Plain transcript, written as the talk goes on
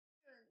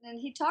And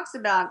he talks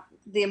about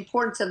the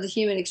importance of the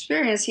human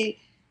experience.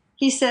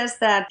 He says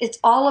that it's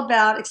all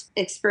about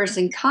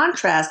experiencing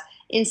contrast.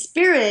 In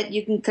spirit,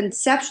 you can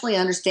conceptually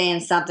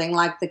understand something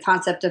like the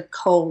concept of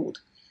cold,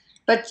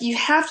 but you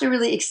have to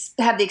really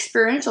have the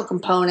experiential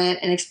component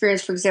and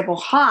experience, for example,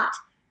 hot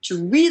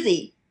to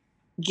really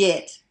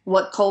get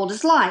what cold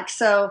is like.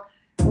 So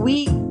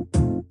we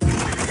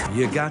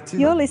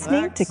You're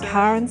listening to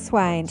Karen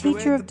Swain,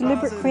 teacher of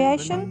deliberate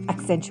creation,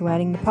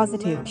 accentuating the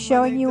positive,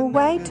 showing you a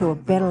way to a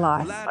better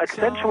life.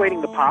 Accentuating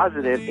the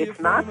positive,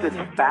 it's not just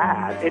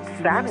fad, it's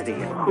sanity.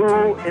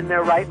 Who in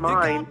their right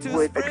mind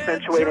would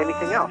accentuate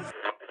anything else?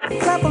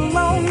 Clap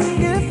along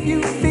if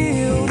you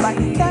feel like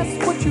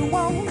that's what you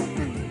want.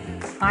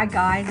 Hi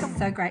guys, it's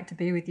so great to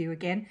be with you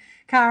again.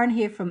 Karen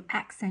here from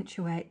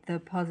Accentuate the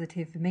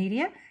Positive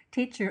Media,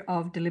 teacher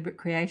of deliberate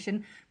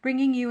creation,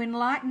 bringing you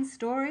enlightened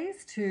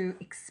stories to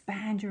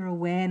expand your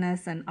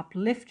awareness and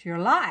uplift your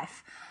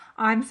life.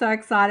 I'm so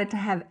excited to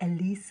have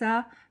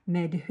Elisa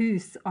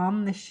Medhus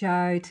on the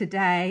show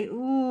today.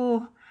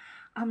 Ooh,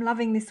 I'm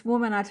loving this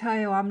woman. I tell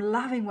you, I'm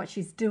loving what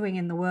she's doing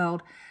in the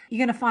world. You're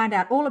going to find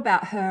out all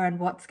about her and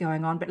what's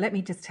going on, but let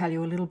me just tell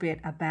you a little bit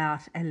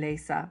about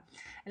Elisa.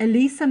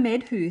 Elisa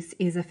Medhus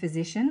is a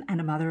physician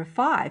and a mother of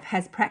 5,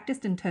 has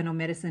practiced internal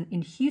medicine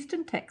in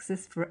Houston,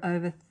 Texas for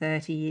over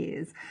 30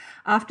 years.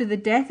 After the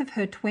death of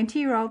her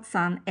 20-year-old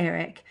son,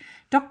 Eric,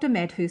 Dr.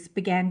 Medhus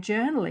began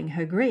journaling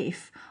her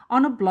grief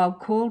on a blog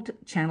called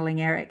Channeling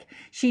Eric.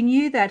 She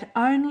knew that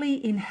only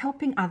in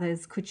helping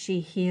others could she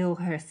heal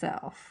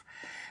herself.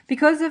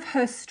 Because of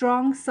her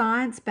strong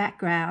science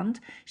background,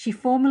 she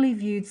formerly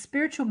viewed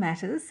spiritual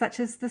matters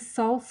such as the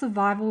soul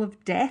survival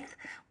of death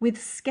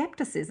with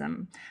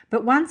skepticism.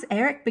 But once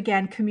Eric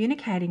began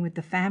communicating with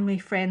the family,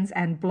 friends,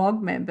 and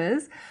blog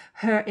members,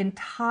 her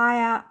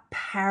entire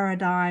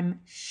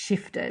paradigm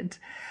shifted.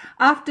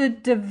 After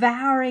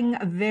devouring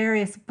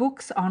various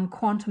books on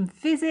quantum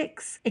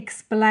physics,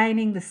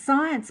 explaining the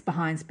science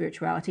behind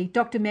spirituality,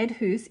 Dr.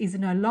 Medhus is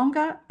no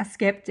longer a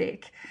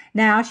skeptic.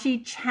 Now she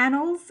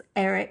channels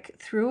Eric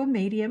through a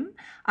medium,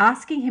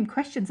 asking him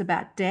questions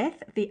about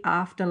death, the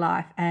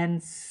afterlife,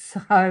 and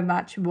so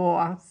much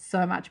more,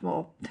 so much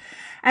more.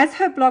 As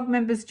her blog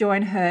members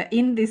join her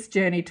in this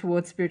journey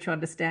towards spiritual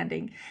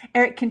understanding,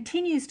 Eric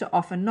continues to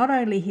offer not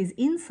only his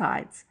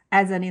insights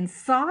as an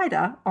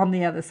insider on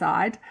the other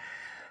side,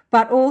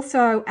 but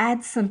also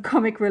adds some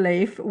comic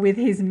relief with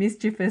his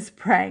mischievous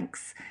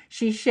pranks.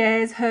 She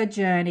shares her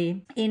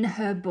journey in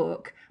her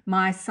book,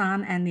 My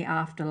Son and the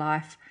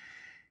Afterlife,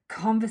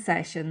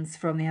 Conversations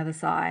from the Other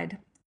Side.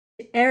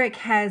 Eric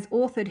has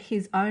authored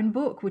his own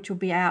book, which will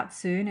be out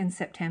soon in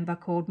September,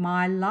 called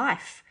My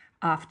Life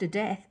After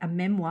Death, a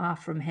memoir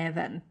from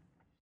heaven.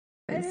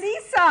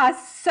 Elisa,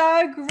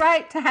 so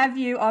great to have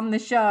you on the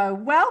show.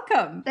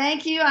 Welcome.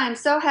 Thank you. I'm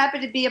so happy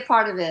to be a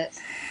part of it.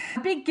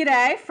 Big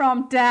g'day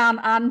from down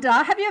under.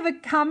 Have you ever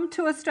come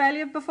to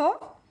Australia before?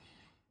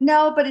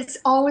 No, but it's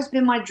always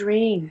been my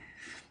dream.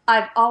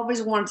 I've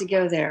always wanted to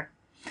go there.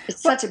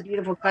 It's such a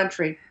beautiful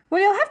country.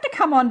 Well, you'll have to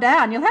come on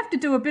down. You'll have to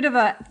do a bit of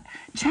a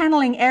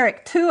Channeling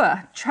Eric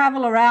tour,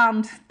 travel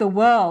around the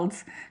world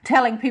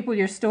telling people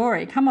your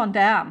story. Come on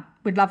down.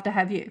 We'd love to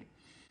have you.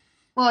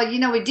 Well,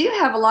 we do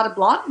have a lot of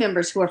blog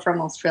members who are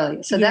from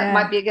Australia, so that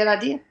might be a good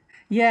idea.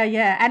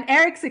 Yeah. And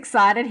Eric's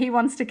excited. He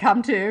wants to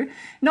come too.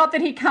 Not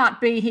that he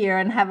can't be here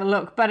and have a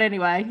look, but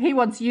anyway, he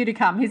wants you to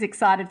come. He's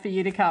excited for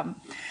you to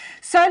come.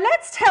 So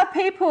let's tell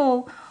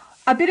people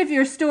a bit of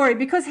your story,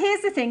 because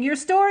here's the thing, your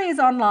story is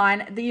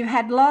online. You've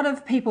had a lot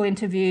of people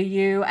interview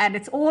you, and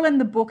it's all in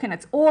the book and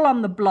it's all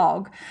on the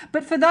blog.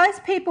 But for those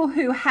people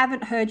who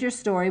haven't heard your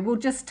story, we'll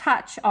just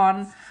touch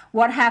on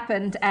what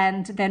happened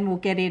and then we'll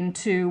get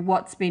into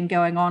what's been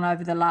going on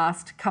over the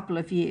last couple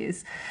of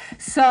years.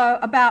 So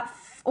about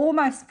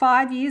almost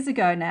 5 years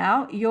ago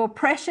now, your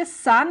precious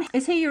son,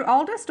 is he your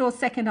oldest or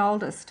second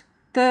oldest?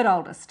 Third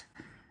oldest?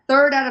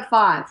 Third out of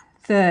 5.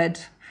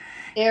 Third.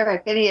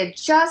 Eric, and he had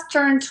just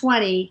turned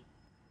 20,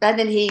 and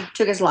then he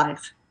took his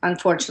life,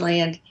 unfortunately,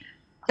 and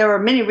there were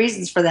many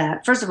reasons for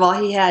that. First of all,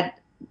 he had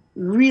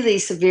really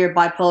severe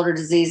bipolar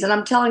disease, and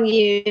I'm telling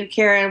you,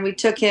 Karen, we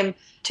took him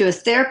to a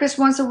therapist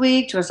once a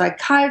week, to a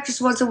psychiatrist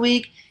once a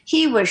week.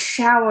 He was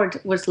showered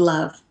with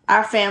love.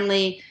 Our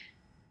family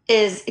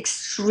is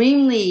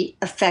extremely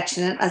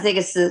affectionate. I think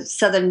it's the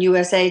Southern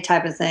USA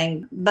type of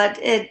thing, but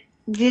it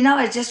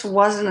just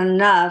wasn't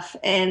enough,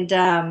 and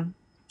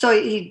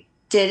so he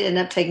did end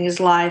up taking his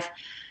life.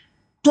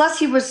 Plus,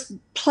 he was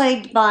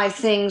plagued by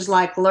things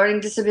like learning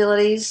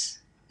disabilities,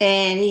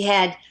 and he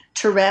had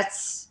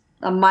Tourette's,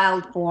 a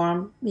mild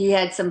form. He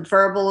had some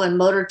verbal and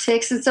motor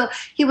tics, and so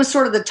he was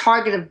sort of the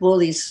target of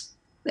bullies,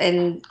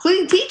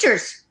 including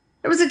teachers.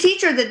 There was a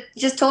teacher that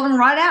just told him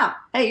right out,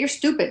 "Hey, you're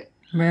stupid."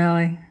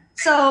 Really?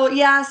 So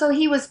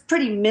he was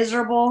pretty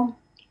miserable.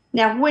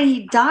 Now, when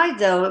he died,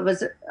 though, it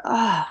was,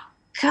 oh,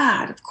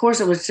 God, of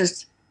course it was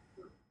just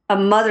a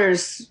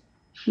mother's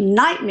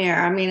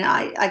nightmare. I mean,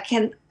 I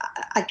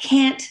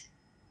can't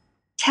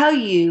tell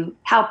you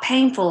how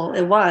painful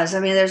it was.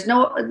 I mean, there's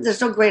no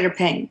greater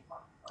pain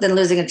than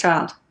losing a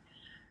child.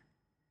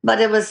 But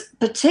it was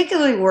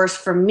particularly worse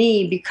for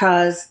me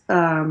because,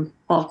 well,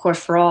 of course,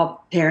 for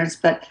all parents,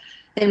 but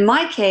in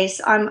my case,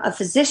 I'm a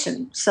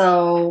physician.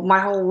 So my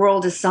whole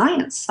world is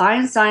science,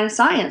 science, science,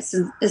 science.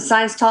 And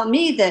science taught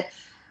me that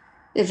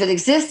if it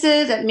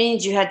existed, that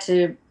means you had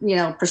to,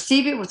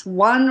 perceive it with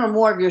one or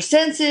more of your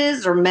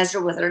senses or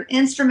measure with an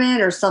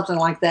instrument or something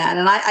like that.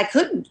 And I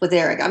couldn't with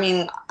Eric. I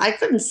mean, I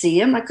couldn't see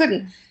him. I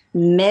couldn't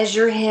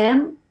measure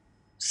him,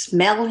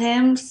 smell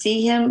him,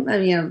 see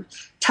him,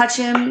 touch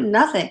him,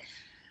 nothing.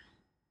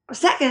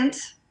 Second,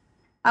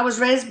 I was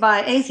raised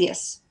by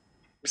atheists.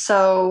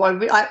 So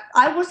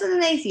I wasn't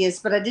an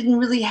atheist, but I didn't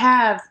really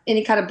have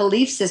any kind of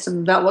belief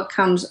system about what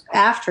comes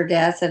after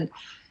death. And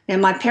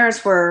my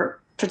parents were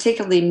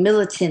particularly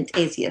militant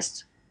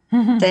atheists.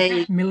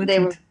 They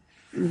were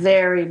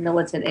very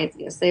militant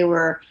atheists. They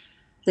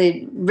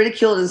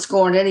ridiculed and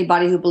scorned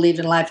anybody who believed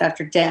in life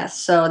after death.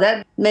 So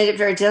that made it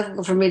very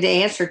difficult for me to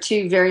answer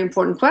two very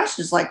important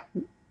questions, like,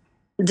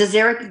 does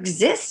Eric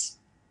exist?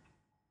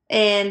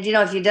 And,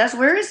 if he does,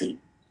 where is he?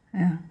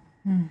 Yeah.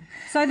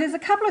 So there's a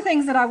couple of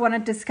things that I want to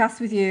discuss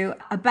with you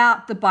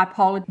about the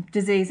bipolar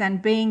disease and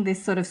being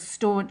this sort of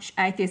staunch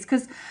atheist,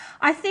 because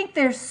I think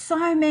there's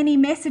so many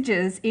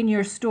messages in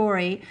your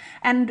story.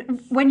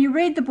 And when you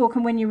read the book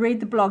and when you read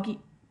the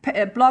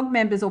blog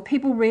members or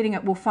people reading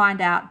it will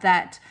find out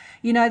that,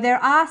 there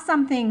are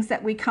some things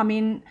that we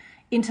come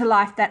into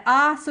life that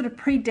are sort of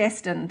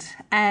predestined,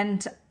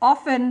 and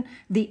often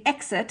the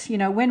exit,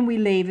 when we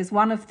leave, is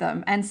one of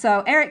them. And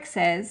so Eric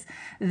says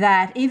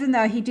that even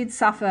though he did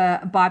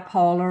suffer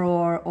bipolar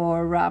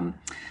or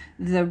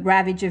the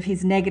ravage of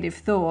his negative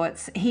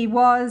thoughts, he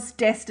was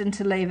destined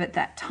to leave at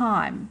that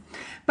time.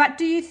 But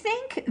do you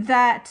think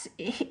that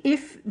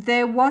if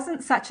there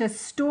wasn't such a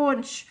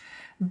staunch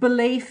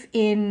belief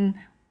in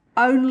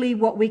only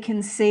what we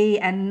can see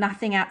and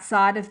nothing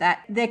outside of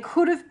that, there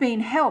could have been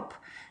help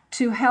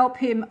to help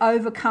him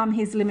overcome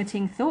his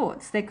limiting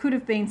thoughts? There could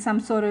have been some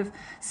sort of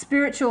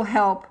spiritual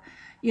help,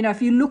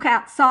 if you look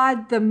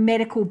outside the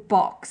medical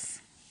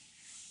box.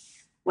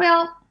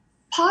 Well,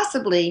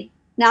 possibly.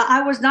 Now,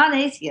 I was not an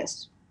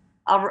atheist.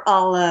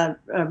 I'll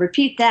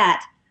repeat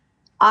that.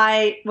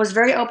 I was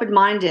very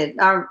open-minded.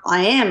 I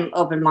am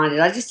open-minded.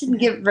 I just didn't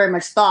give very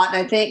much thought.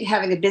 And I think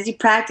having a busy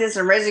practice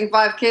and raising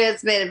 5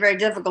 kids made it very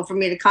difficult for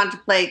me to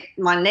contemplate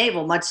my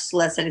navel, much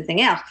less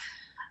anything else.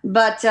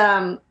 But,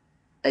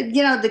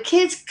 the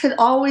kids could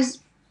always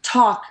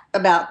talk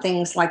about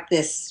things like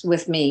this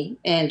with me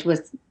and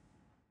with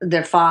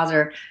their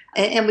father.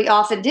 And we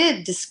often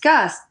did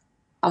discuss,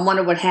 I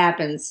wonder what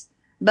happens.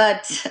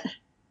 But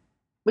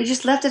we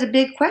just left it a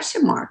big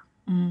question mark.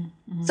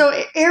 Mm-hmm.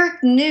 So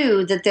Eric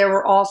knew that there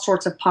were all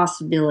sorts of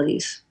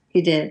possibilities.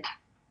 He did.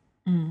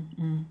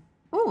 Mm-hmm.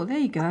 Oh, there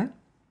you go.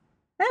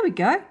 There we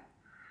go.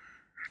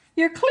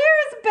 You're clear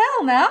as a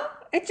bell now.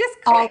 It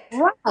just clicked.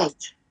 All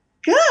right.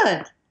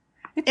 Good.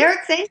 Eric,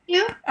 thank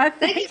you.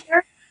 Thank you,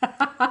 Eric.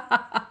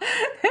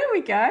 There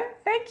we go.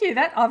 Thank you.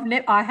 That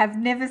I have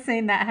never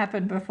seen that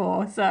happen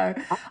before. So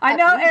I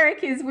know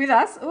Eric is with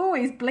us. Oh,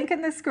 he's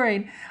blinking the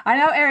screen. I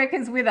know Eric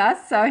is with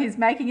us, so he's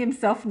making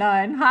himself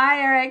known.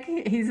 Hi,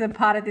 Eric. He's a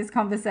part of this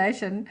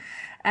conversation.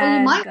 Well,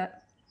 you might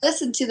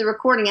listen to the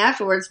recording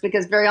afterwards,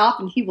 because very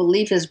often he will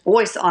leave his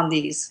voice on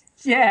these.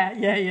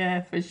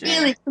 Yeah, for sure.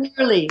 Really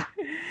clearly.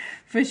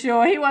 For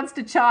sure. He wants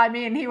to chime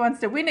in.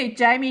 We need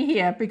Jamie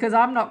here, because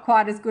I'm not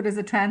quite as good as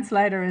a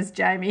translator as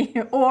Jamie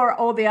or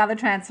all the other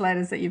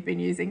translators that you've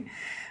been using.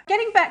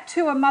 Getting back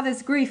to a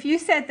mother's grief, you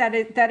said that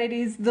it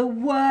is the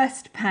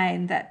worst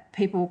pain that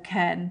people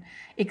can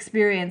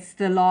experience,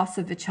 the loss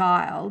of a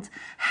child.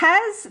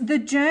 Has the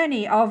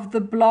journey of the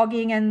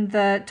blogging and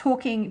the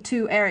talking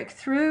to Eric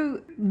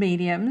through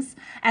mediums,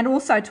 and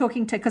also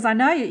because I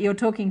know you're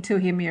talking to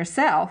him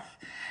yourself,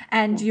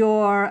 and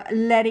you're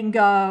letting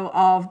go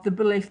of the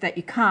belief that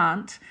you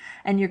can't,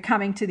 and you're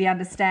coming to the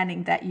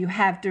understanding that you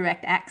have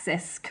direct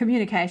access,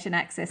 communication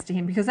access to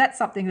him, because that's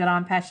something that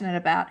I'm passionate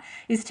about,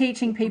 is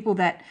teaching people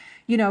that,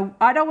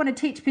 I don't want to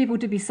teach people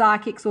to be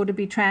psychics or to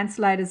be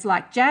translators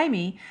like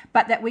Jamie,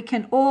 but that we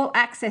can all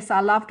access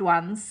our loved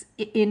ones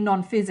in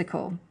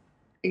non-physical.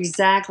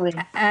 Exactly.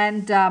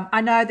 And I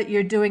know that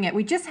you're doing it.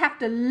 We just have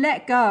to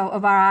let go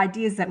of our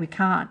ideas that we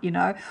can't,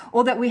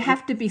 or that we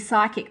have to be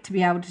psychic to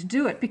be able to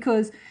do it,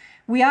 because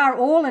we are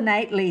all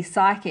innately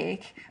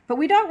psychic, but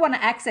we don't want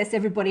to access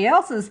everybody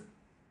else's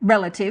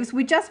relatives.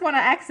 We just want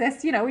to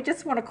access, we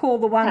just want to call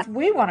the ones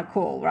we want to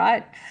call,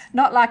 right?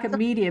 Not like a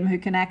medium who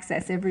can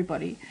access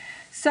everybody.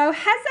 So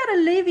has that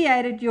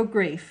alleviated your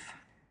grief?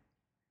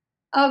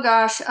 Oh,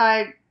 gosh.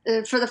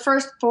 For the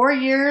first 4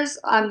 years,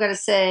 I'm going to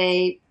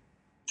say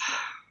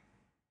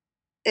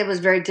it was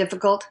very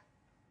difficult,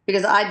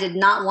 because I did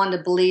not want to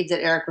believe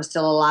that Eric was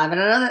still alive.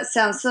 And I know that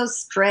sounds so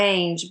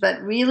strange,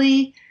 but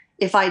really,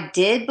 if I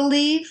did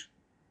believe,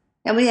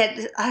 and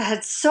I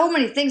had so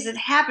many things that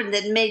happened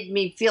that made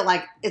me feel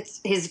like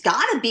he's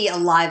got to be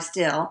alive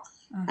still.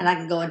 Mm-hmm. And I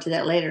can go into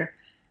that later.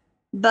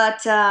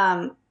 But,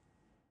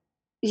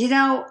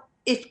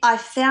 if I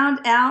found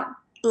out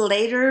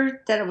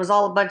later that it was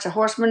all a bunch of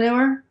horse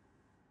manure,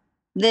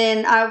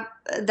 then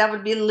that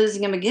would be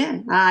losing him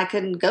again. I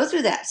couldn't go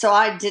through that. So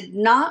I did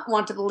not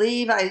want to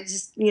believe. I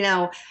just,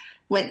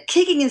 went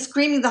kicking and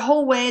screaming the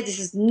whole way. This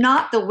is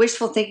not the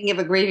wishful thinking of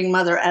a grieving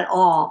mother at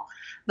all.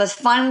 But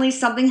finally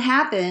something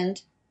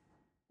happened,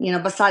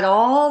 beside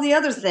all the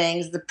other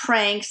things, the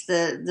pranks,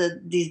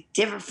 these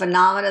different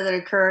phenomena that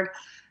occurred,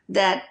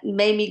 that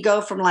made me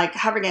go from like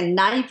hovering at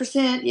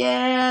 90%,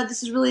 yeah,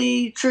 this is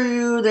really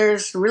true,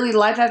 there's really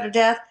life after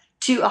death,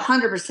 to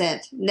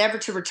 100%, never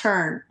to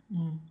return.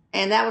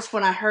 And that was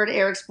when I heard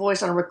Eric's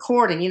voice on a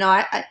recording.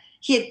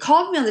 He had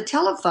called me on the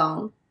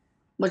telephone,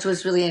 which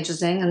was really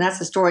interesting, and that's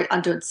a story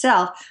unto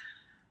itself.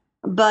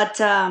 But,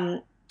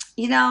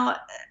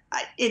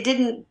 it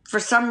didn't, for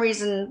some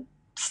reason,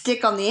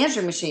 stick on the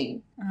answering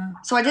machine.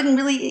 So I didn't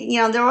really,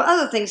 there were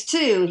other things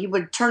too. He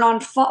would turn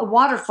on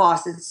water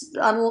faucets,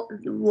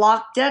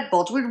 unlock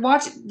deadbolts. We'd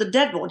watch the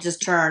deadbolt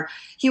just turn.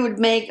 He would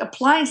make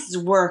appliances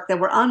work that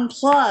were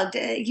unplugged.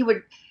 He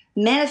would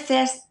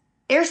manifest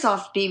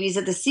airsoft BBs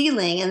at the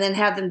ceiling and then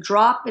have them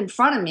drop in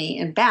front of me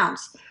and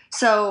bounce.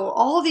 So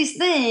all these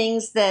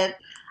things that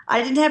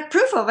I didn't have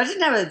proof of. I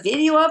didn't have a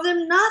video of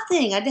them,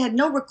 nothing. I had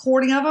no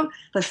recording of them.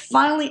 But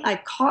finally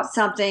I caught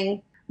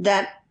something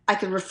that I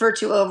could refer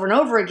to over and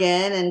over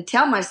again and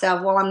tell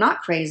myself, well, I'm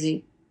not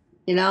crazy.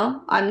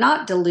 I'm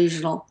not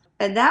delusional.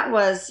 And that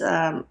was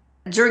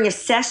during a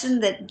session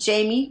that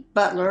Jamie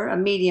Butler, a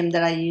medium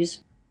that I use,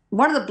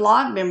 one of the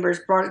blog members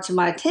brought it to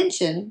my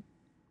attention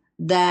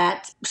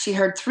that she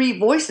heard 3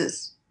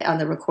 voices on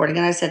the recording.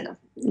 And I said,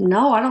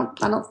 no, I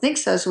don't think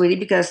so, sweetie,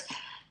 because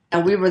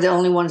we were the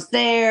only ones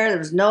there. There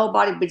was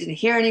nobody. We didn't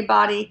hear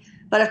anybody.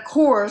 But of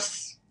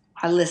course,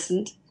 I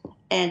listened.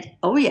 And,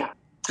 oh, yeah,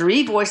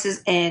 3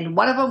 voices. And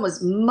one of them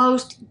was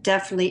most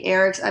definitely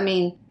Eric's. I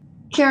mean,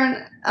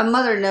 Karen, a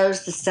mother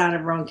knows the sound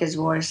of her own kid's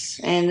voice.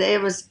 And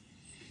it was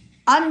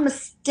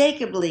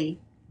unmistakably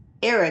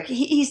Eric.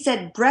 He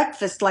said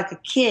breakfast like a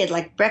kid,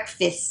 like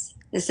breakfast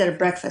instead of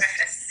breakfast.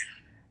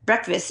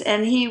 Breakfast.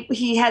 And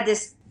he had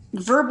this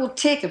verbal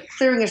tick of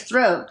clearing his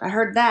throat. I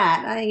heard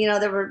that.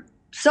 There were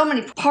so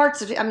many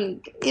parts of it. I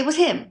mean, it was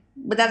him,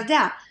 without a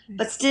doubt.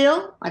 But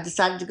still, I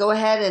decided to go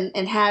ahead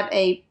and have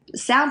a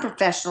sound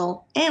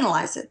professional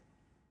analyze it.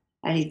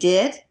 And he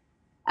did.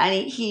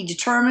 And he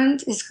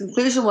determined, his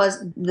conclusion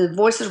was the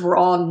voices were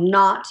all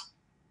not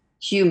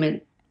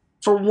human.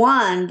 For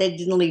one, they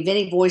didn't leave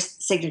any voice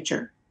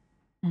signature.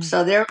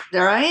 So there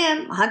I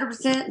am,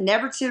 100%,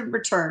 never to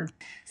return.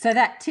 So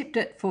that tipped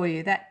it for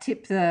you. That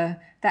tipped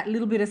that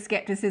little bit of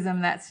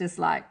skepticism. That's just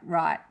like,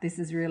 right, this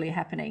is really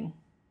happening.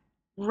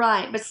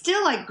 Right, but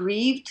still I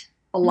grieved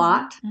a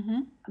lot.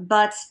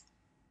 But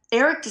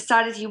Eric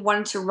decided he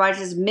wanted to write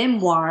his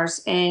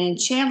memoirs, and in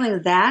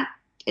channeling that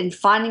and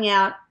finding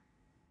out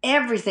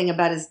everything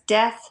about his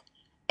death,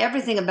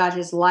 everything about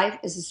his life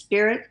as a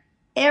spirit,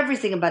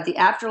 everything about the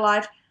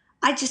afterlife,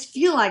 I just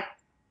feel like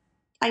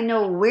I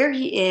know where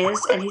he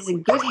is and he's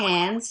in good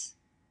hands,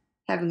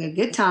 having a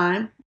good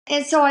time.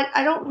 And so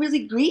I don't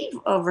really grieve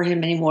over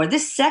him anymore.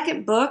 This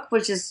second book,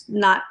 which is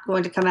not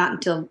going to come out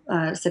until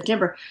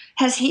September,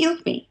 has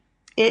healed me.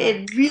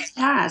 It really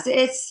has.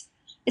 It's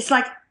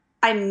like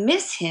I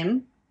miss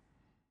him.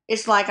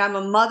 It's like I'm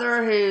a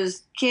mother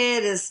whose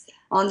kid is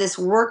on this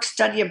work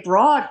study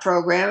abroad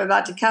program,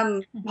 about to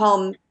come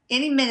home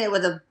any minute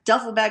with a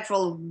duffel bag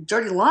full of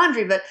dirty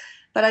laundry, but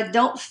I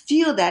don't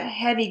feel that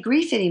heavy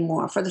grief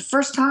anymore for the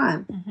first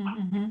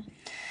time.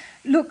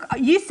 Look,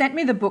 you sent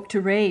me the book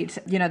to read,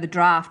 the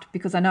draft,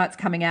 because I know it's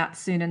coming out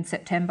soon in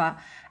September.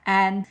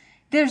 And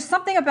there's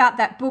something about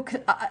that book,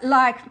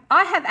 like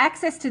I have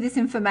access to this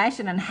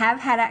information and have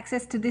had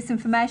access to this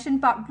information,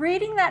 but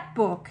reading that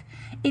book,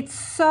 it's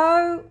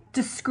so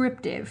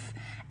descriptive.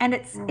 And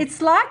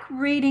it's like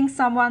reading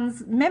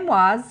someone's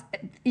memoirs,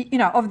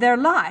 of their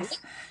life.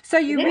 So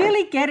you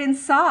really get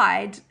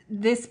inside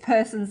this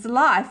person's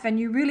life and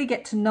you really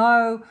get to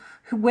know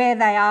where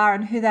they are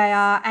and who they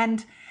are.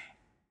 And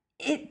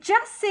it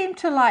just seemed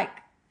to like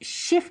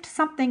shift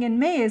something in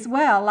me as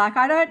well. Like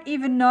I don't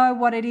even know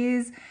what it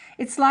is.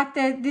 It's like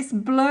this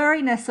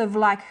blurriness of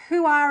like,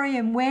 who are we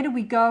and where do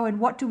we go and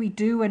what do we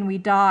do when we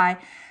die?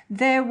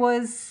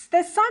 There's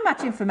so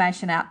much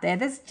information out there.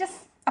 There's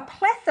just a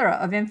plethora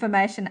of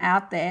information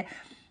out there,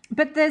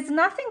 but there's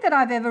nothing that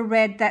I've ever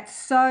read that's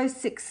so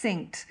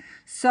succinct,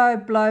 so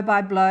blow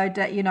by blow,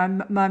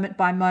 moment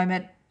by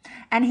moment.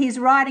 And he's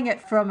writing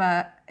it from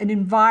an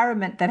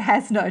environment that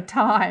has no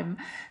time.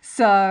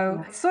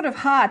 So it's sort of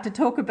hard to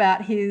talk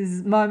about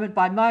his moment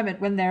by moment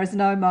when there is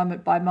no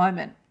moment by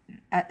moment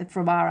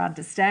from our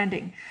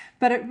understanding.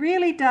 But it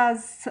really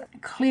does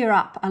clear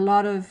up a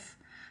lot of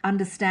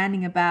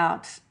understanding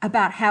about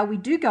how we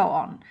do go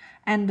on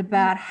and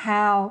about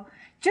how,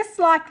 just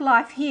like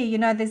life here,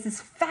 there's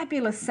this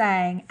fabulous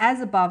saying, as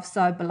above,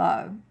 so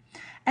below.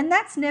 And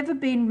that's never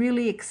been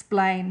really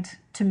explained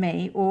to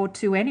me or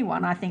to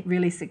anyone, I think,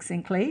 really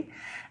succinctly.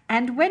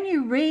 And when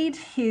you read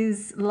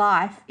his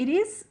life, it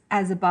is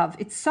as above.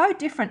 It's so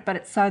different, but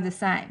it's so the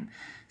same.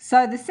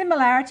 So the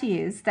similarity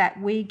is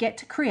that we get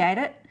to create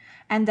it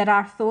and that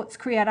our thoughts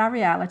create our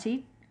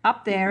reality.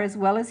 up there as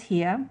well as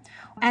here.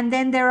 And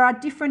then there are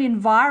different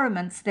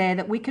environments there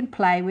that we can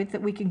play with,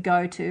 that we can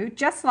go to,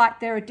 just like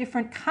there are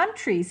different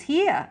countries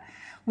here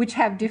which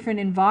have different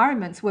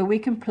environments where we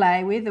can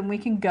play with and we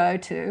can go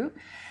to.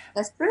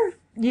 That's true.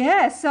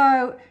 Yeah,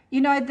 so,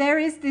 there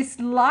is this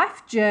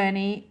life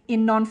journey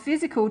in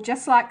non-physical,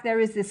 just like there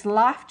is this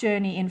life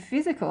journey in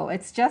physical.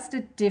 It's just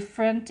a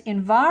different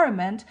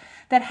environment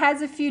that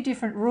has a few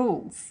different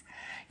rules.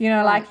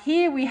 Like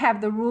here we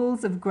have the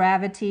rules of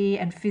gravity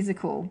and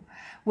physical,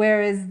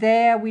 whereas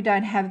there we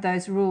don't have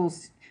those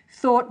rules.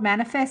 Thought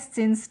manifests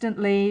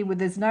instantly, where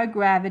there's no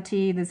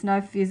gravity, there's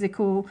no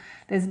physical,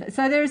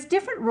 so there's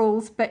different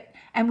rules,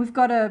 and we've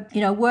got to,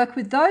 work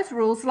with those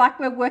rules like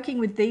we're working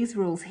with these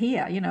rules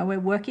here. We're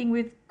working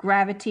with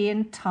gravity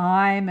and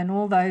time and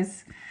all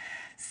those.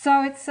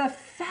 So it's a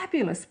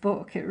fabulous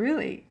book. It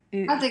really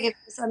is. I think it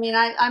is. I mean,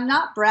 I'm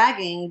not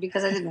bragging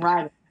because I didn't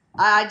write it.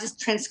 I just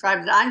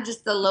transcribed it. I'm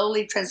just the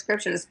lowly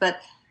transcriptionist, but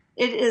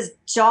it is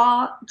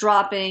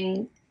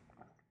jaw-dropping,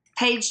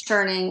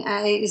 page-turning.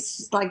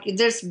 It's like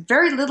there's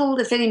very little,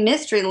 if any,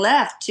 mystery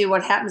left to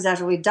what happens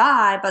after we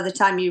die by the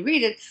time you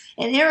read it.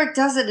 And Eric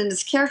does it in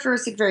this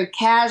characteristic, very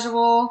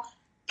casual,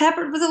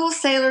 peppered with a little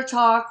sailor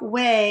talk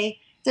way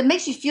that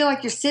makes you feel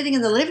like you're sitting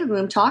in the living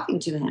room talking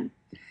to him.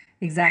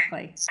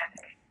 Exactly.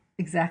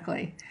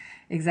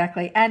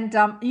 And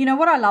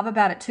what I love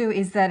about it too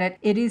is that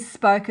it is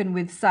spoken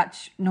with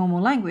such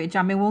normal language.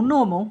 I mean,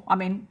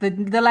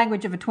 the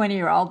language of a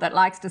 20-year-old that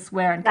likes to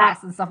swear and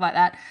cuss and stuff like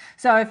that.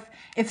 So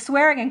if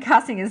swearing and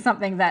cussing is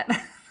something that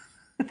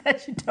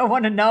that you don't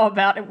want to know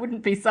about, it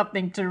wouldn't be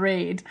something to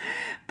read.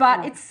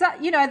 But it's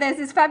there's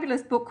this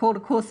fabulous book called A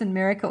Course in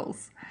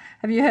Miracles.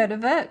 Have you heard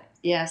of it?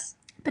 Yes.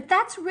 But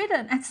that's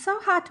written, it's so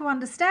hard to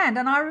understand.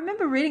 And I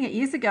remember reading it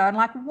years ago and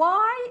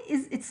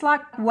it's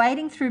like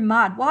wading through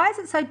mud. Why is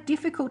it so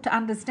difficult to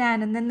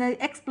understand? And then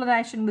the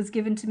explanation was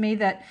given to me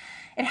that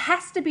it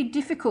has to be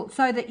difficult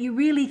so that you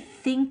really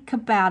think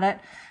about it.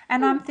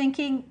 And I'm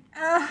thinking,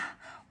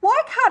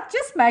 why can't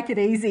just make it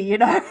easy, You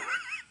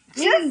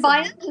didn't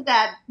buy into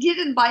that. You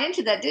didn't buy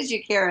into that, did you,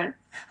 Karen?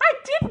 I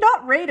did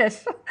not read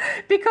it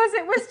because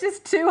it was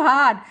just too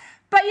hard.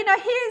 But,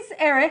 here's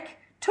Eric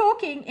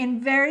talking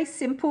in very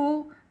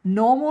simple,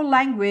 normal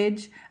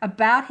language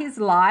about his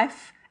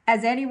life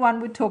as anyone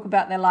would talk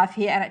about their life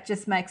here, and it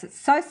just makes it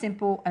so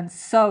simple and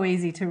so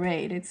easy to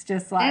read. It's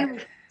just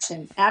like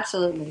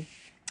absolutely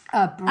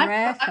a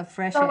breath of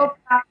fresh air. So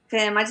proud of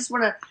him. I just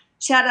want to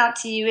shout out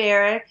to you,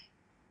 Eric.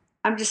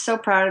 I'm just so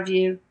proud of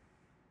you.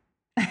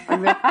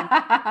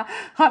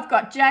 I've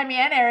got Jamie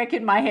and Eric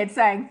in my head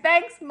saying,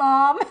 "Thanks,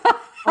 Mom."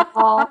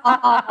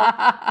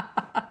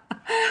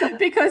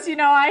 Because,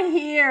 I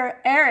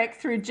hear Eric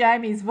through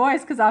Jamie's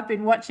voice because I've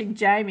been watching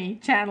Jamie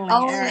channeling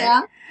Eric.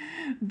 Yeah.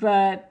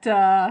 But,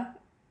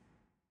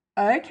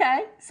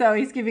 okay. So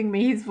he's giving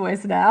me his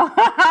voice now.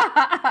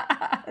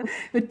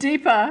 The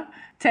deeper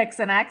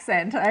Texan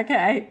accent.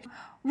 Okay.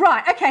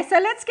 Right. Okay. So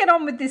let's get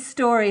on with this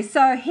story.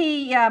 So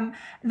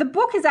the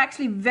book is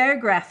actually very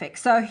graphic.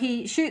 So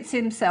he shoots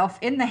himself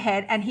in the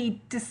head and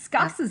he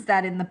discusses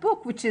that in the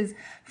book, which is,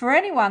 for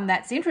anyone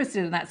that's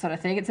interested in that sort of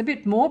thing, it's a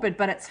bit morbid,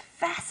 but it's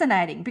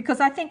fascinating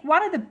because I think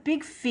one of the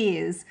big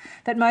fears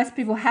that most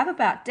people have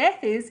about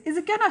death is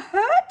it going to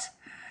hurt?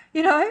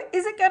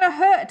 Is it going to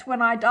hurt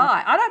when I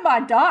die? I don't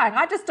mind dying.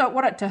 I just don't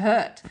want it to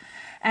hurt.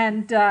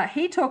 And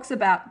he talks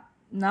about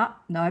no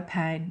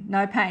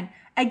pain.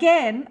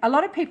 Again, a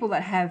lot of people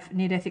that have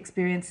near-death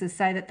experiences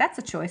say that that's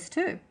a choice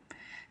too,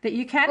 that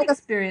you can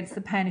experience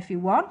the pain if you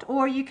want,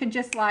 or you can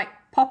just like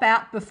pop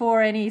out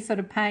before any sort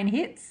of pain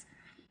hits.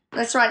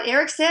 That's right.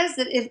 Eric says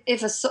that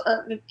if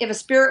a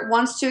spirit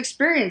wants to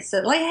experience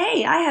it, like,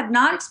 hey, I have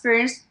not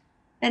experienced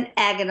an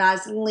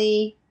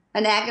agonizing,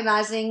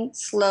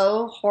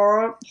 slow,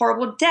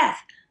 horrible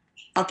death.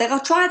 I think I'll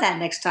try that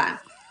next time.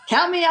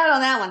 Count me out on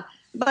that one.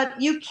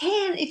 But you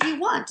can if you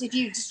want, if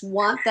you just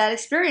want that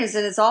experience,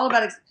 and it's all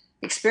about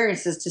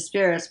experiences to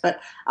spirits.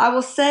 But I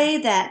will say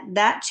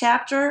that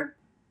chapter,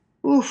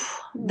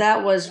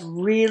 that was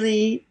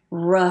really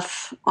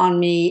rough on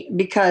me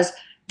because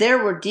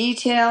there were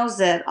details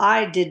that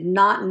I did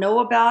not know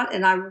about,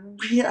 and I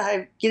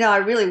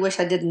really wish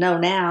I didn't know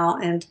now.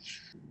 And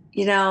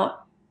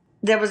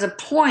there was a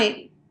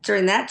point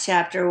during that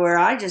chapter where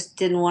I just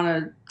didn't want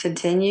to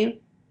continue,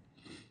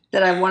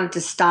 that I wanted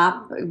to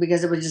stop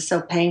because it was just so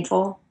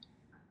painful.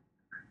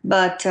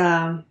 But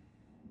I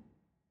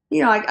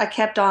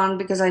kept on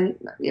because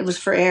it was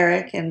for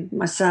Eric and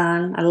my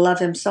son. I love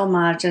him so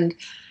much, and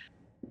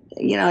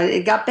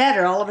it got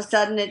better. All of a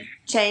sudden, it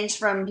changed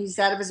from he's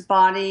out of his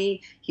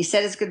body. He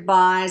said his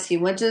goodbyes. He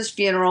went to his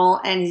funeral,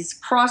 and he's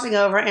crossing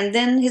over. And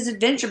then his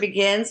adventure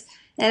begins,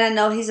 and I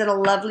know he's in a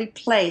lovely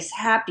place,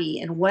 happy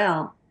and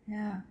well.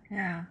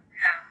 Yeah.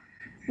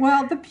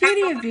 Well, the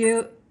beauty of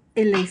you,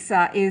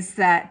 Elisa, is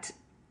that,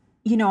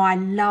 I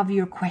love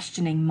your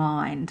questioning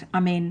mind. I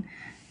mean,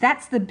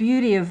 that's the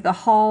beauty of the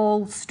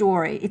whole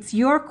story. It's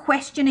your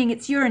questioning,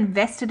 it's your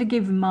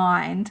investigative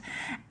mind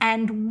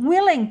and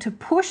willing to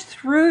push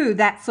through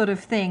that sort of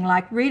thing,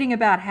 like reading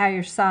about how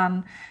your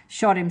son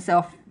shot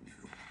himself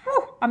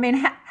I mean,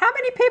 how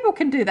many people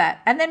can do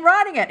that? And then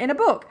writing it in a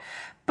book.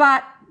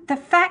 But the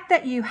fact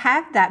that you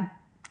have that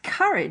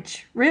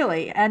courage,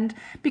 really, and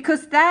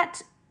because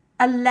that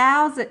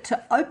allows it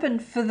to open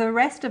for the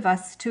rest of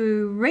us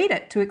to read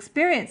it, to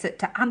experience it,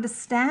 to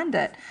understand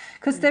it.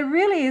 Because there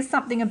really is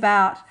something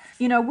about,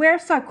 we're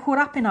so caught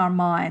up in our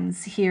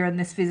minds here in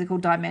this physical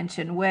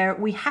dimension where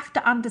we have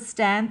to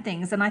understand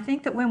things. And I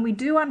think that when we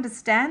do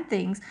understand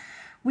things,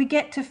 we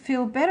get to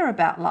feel better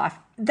about life.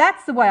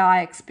 That's the way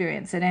I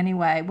experience it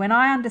anyway. When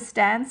I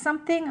understand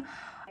something,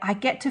 I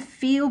get to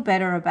feel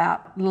better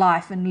about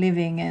life and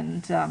living.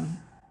 And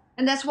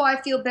that's why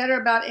I feel better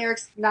about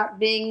Eric's not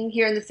being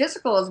here in the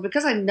physical, is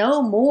because I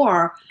know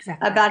more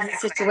about his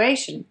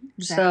situation.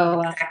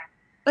 So,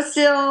 but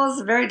still,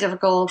 it's very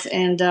difficult.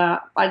 And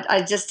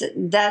I just,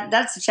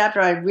 that's a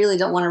chapter I really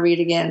don't want to read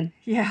again.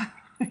 Yeah.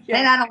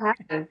 And I don't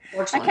have to,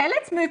 fortunately. Okay,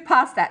 let's move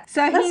past that.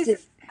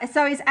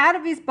 So he's out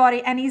of his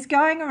body and he's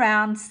going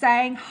around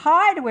saying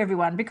hi to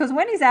everyone, because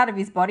when he's out of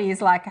his body,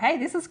 he's like, hey,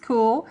 this is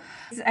cool.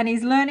 And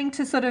he's learning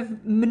to sort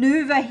of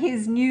maneuver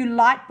his new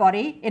light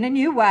body in a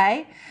new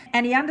way.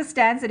 And he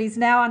understands that he's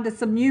now under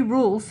some new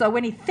rules. So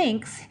when he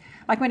thinks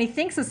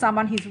of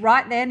someone, he's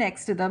right there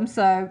next to them.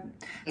 So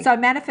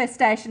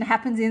manifestation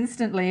happens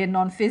instantly and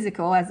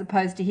non-physical, as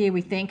opposed to here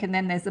we think and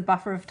then there's a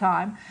buffer of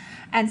time.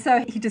 And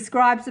so he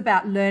describes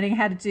about learning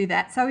how to do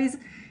that. So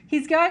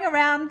he's going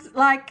around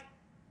like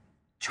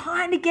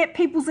trying to get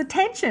people's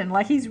attention.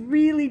 Like, he's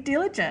really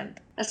diligent.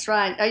 That's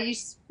right. Are you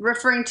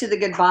referring to the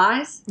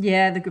goodbyes?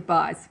 Yeah, the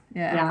goodbyes.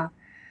 Yeah.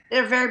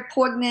 They're very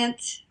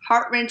poignant,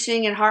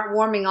 heart-wrenching, and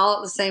heartwarming all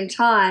at the same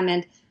time.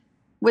 And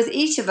with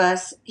each of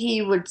us,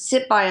 he would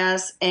sit by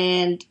us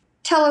and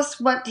tell us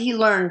what he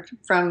learned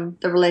from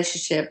the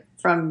relationship,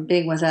 from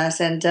being with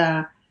us. And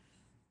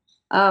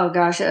oh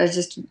gosh, it was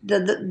just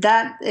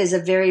that is a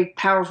very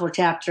powerful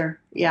chapter.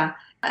 Yeah.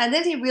 And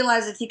then he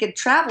realized that he could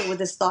travel with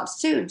his thoughts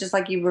too, just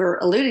like you were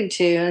alluding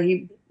to.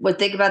 He would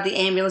think about the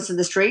ambulance in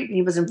the street and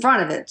he was in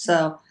front of it.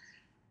 So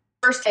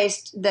first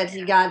taste that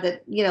he got,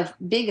 that,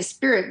 being a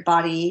spirit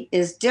body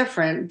is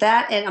different.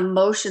 That and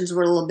emotions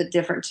were a little bit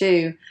different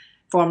too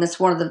for him. That's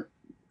one of the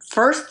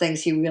first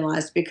things he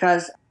realized,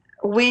 because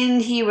when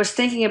he was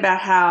thinking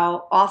about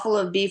how awful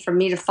it would be for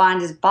me to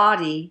find his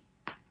body,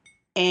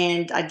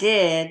 and I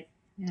did,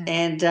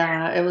 and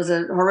it was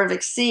a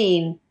horrific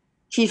scene,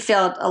 he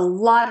felt a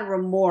lot of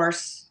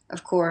remorse,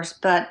 of course,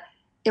 but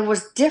it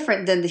was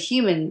different than the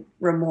human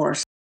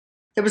remorse.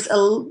 There was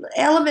an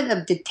element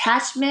of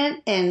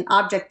detachment and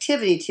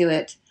objectivity to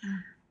it.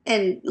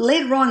 And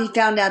later on, he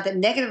found out that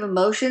negative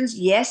emotions,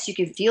 yes, you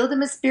can feel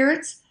them as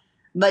spirits,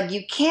 but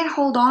you can't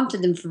hold on to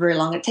them for very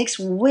long. It takes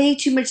way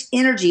too much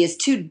energy. It's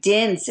too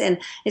dense, and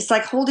it's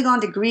like holding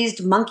on to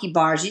greased monkey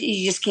bars.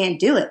 You just can't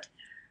do it.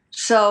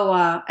 So,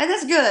 and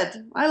that's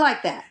good. I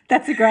like that.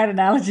 That's a great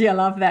analogy. I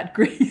love that,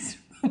 greased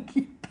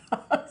monkey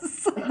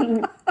bars.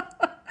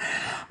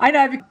 I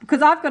know,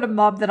 because I've got a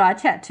mob that I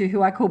chat to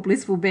who I call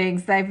blissful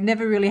beings. They've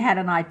never really had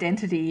an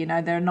identity.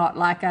 They're not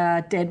like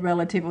a dead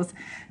relative, or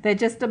they're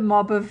just a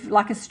mob of,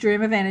 like a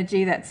stream of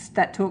energy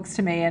that talks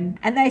to me. And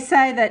they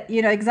say that,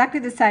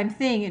 exactly the same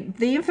thing.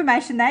 The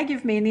information they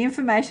give me and the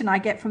information I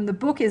get from the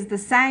book is the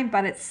same,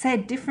 but it's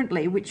said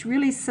differently, which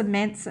really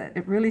cements it.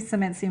 It really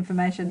cements the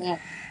information. Yeah.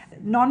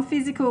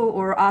 Non-physical,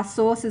 or our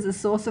source, is a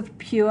source of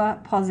pure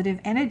positive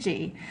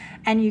energy,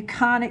 and you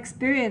can't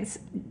experience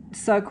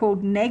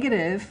so-called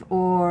negative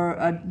or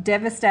a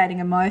devastating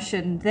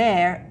emotion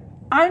there.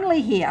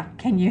 Only here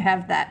can you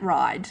have that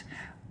ride.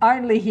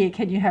 Only here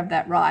can you have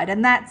that ride.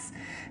 And that's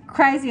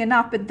crazy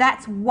enough, but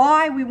that's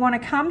why we want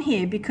to come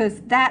here,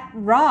 because that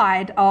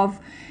ride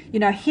of,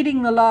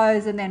 hitting the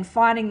lows and then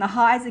finding the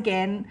highs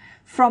again,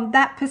 from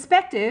that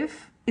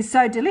perspective, is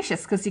so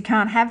delicious, because you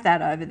can't have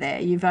that over there.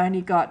 You've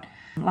only got,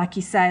 like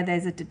you say,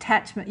 there's a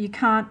detachment. You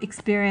can't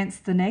experience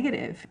the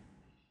negative.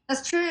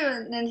 That's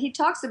true. And he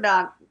talks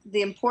about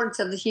the importance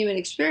of the human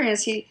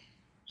experience.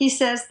 He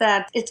says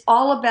that it's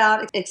all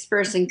about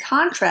experiencing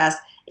contrast.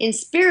 In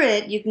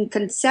spirit, you can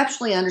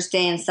conceptually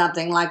understand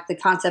something like the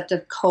concept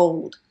of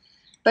cold,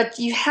 but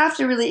you have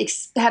to really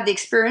have the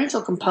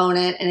experiential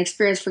component and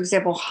experience, for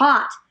example,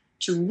 hot,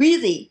 to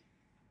really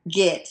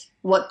get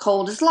what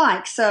cold is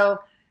like. So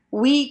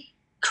we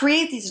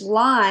create these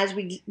lives,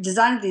 we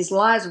design these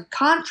lives of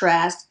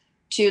contrast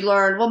to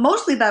learn, well,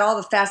 mostly about all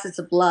the facets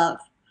of love.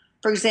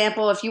 For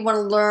example, if you want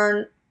to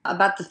learn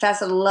about the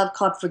facet of love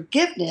called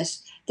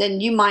forgiveness, then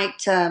you might,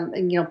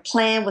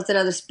 plan with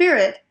another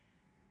spirit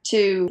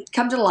to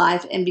come to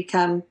life and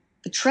become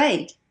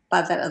betrayed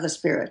by that other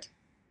spirit,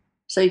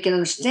 so you can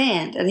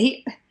understand. And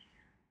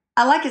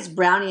I like his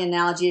brownie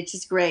analogy. It's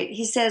just great.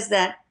 He says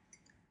that,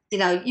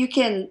 you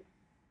can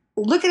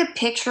look at a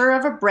picture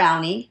of a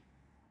brownie.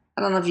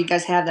 I don't know if you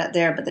guys have that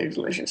there, but they're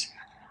delicious.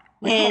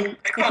 We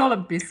call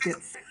them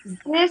biscuits.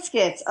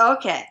 Biscuits,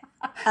 okay.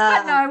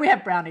 No, we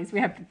have brownies.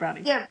 Yeah,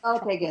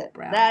 okay, good.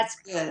 Brownies. That's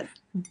good.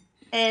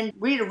 And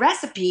read a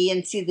recipe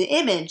and see the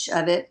image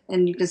of it,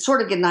 and you can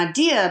sort of get an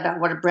idea about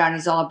what a brownie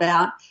is all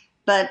about.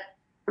 But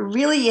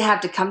really, you have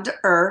to come to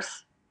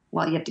earth.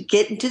 Well, you have to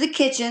get into the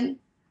kitchen,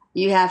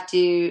 You have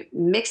to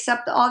mix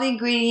up all the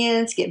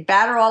ingredients, get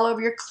batter all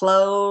over your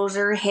clothes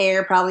or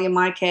hair, probably in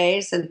my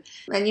case, and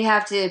you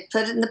have to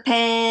put it in the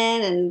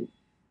pan and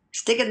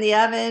stick it in the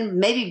oven,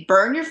 maybe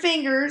burn your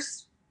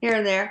fingers here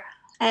and there.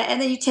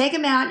 And then you take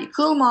them out, you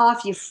cool them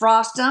off, you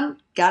frost them.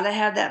 Got to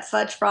have that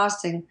fudge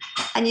frosting.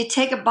 And you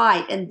take a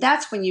bite, and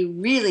that's when you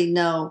really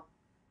know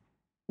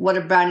what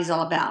a brownie's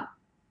all about.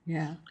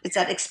 Yeah. It's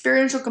that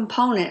experiential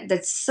component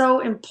that's so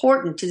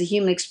important to the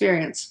human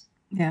experience.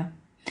 Yeah.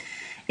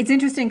 It's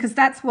interesting because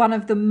that's one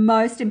of the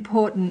most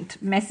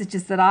important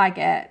messages that I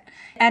get.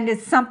 And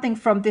it's something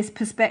from this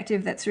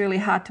perspective that's really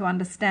hard to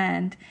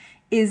understand,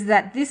 is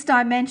that this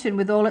dimension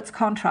with all its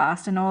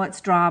contrast and all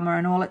its drama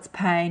and all its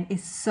pain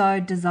is so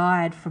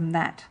desired from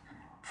that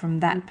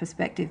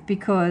perspective,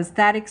 because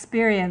that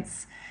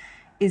experience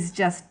is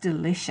just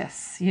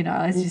delicious, you know,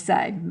 as you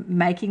say,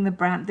 making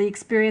the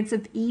experience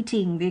of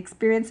eating, the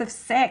experience of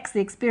sex,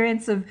 the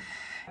experience of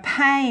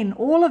pain,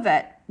 all of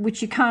it,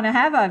 which you kind of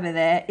have over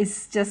there,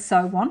 is just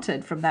so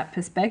wanted from that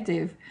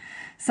perspective.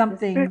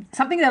 Something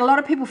that a lot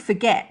of people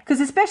forget,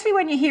 because especially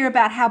when you hear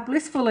about how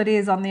blissful it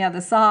is on the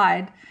other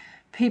side,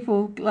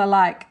 people are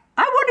like,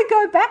 I want to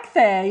go back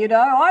there, you know,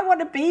 I want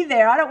to be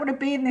there. I don't want to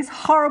be in this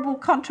horrible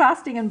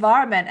contrasting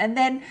environment. And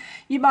then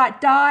you might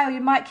die or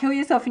you might kill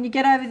yourself, and you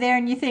get over there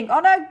and you think,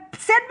 oh no,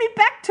 send me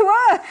back to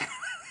Earth.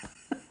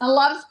 A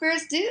lot of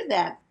spirits do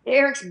that.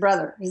 Eric's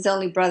brother, his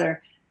only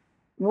brother,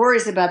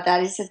 worries about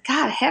that. He says,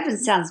 God, heaven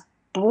sounds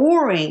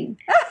boring,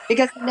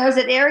 because he knows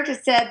that Eric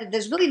has said that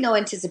there's really no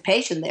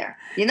anticipation there.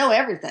 You know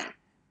everything.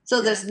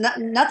 So there's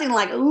nothing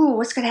like, ooh,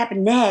 what's going to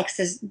happen next?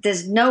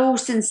 There's no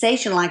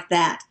sensation like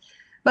that.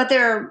 But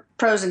there are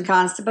pros and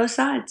cons to both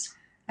sides.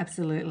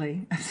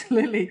 Absolutely.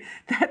 Absolutely.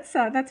 That's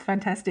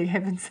fantastic.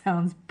 Heaven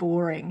sounds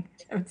boring.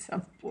 Heaven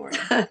sounds boring.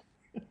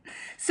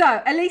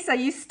 So, Elisa,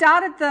 you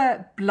started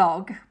the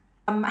blog.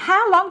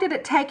 How long did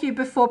it take you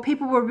before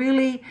people were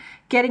really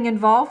getting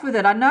involved with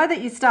it? I know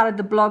that you started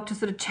the blog to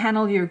sort of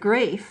channel your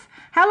grief.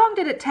 How long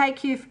did it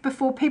take you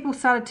before people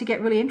started to get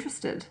really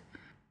interested?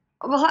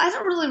 Well, I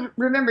don't really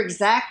remember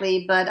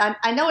exactly, but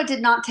I know it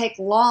did not take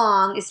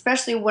long,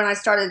 especially when I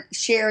started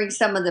sharing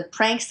some of the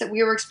pranks that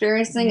we were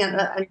experiencing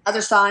and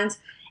other signs,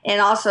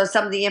 and also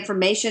some of the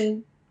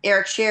information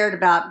Eric shared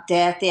about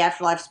death, the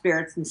afterlife,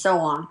 spirits, and so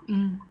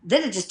on.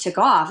 Then it just took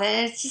off,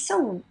 and it's just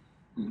so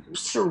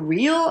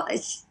surreal.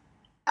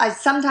 I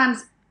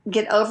sometimes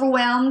get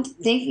overwhelmed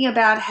thinking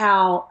about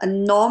how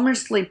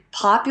enormously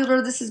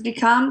popular this has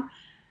become,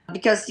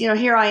 because, you know,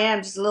 here I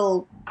am, just a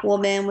little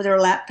woman with her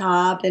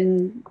laptop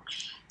and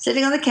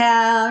sitting on the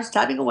couch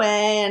typing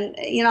away, and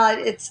you know,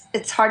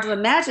 it's hard to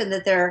imagine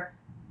that there are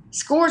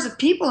scores of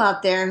people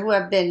out there who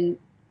have been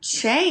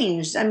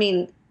changed. I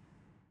mean,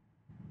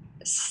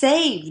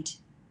 saved,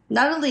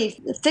 not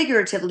only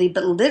figuratively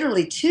but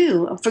literally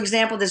too. For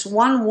example, this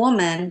one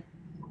woman,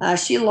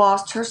 she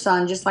lost her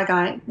son just like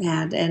I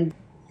had, and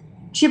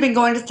she'd been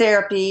going to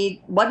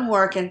therapy, wasn't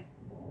working.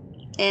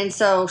 And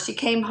so she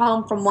came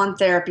home from one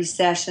therapy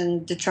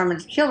session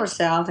determined to kill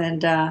herself.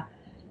 And I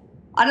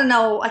don't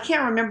know, I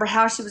can't remember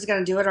how she was going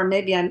to do it, or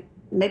maybe I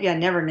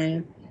never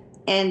knew.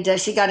 And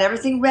she got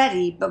everything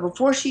ready. But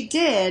before she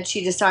did,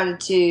 she decided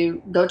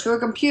to go to her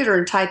computer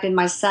and type in,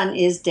 "My son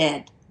is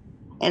dead."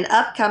 And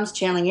up comes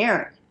Channeling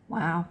Eric.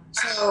 Wow.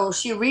 So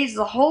she reads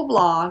the whole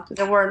blog.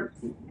 There were,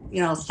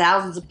 you know,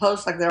 thousands of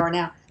posts like there are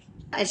now.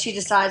 And she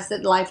decides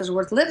that life is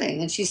worth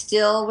living, and she's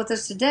still with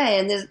us today.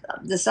 And there's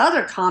this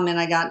other comment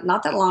I got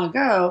not that long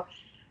ago.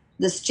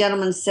 This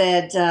gentleman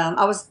said,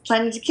 I was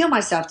planning to kill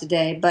myself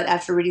today, but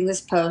after reading this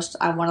post,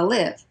 I want to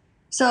live.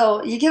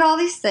 So you get all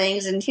these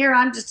things, and here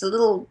I'm just a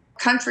little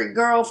country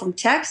girl from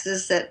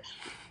Texas that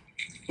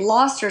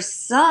lost her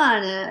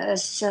son. And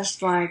it's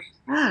just like,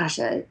 gosh.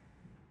 And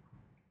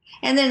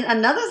then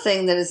another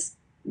thing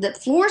that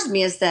floors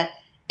me is that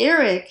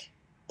Eric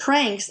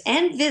pranks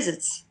and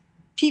visits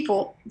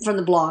people from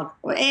the blog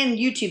and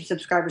YouTube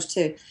subscribers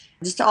too,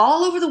 just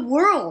all over the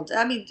world.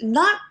 I mean,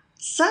 not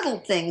subtle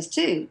things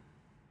too.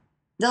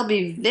 There'll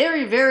be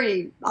very,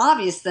 very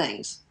obvious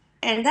things.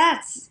 And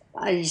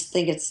I just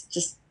think it's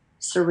just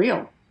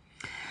surreal.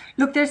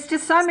 Look, there's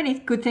just so many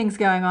good things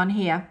going on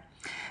here.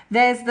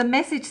 There's the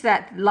message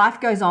that life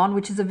goes on,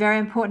 which is a very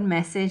important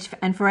message.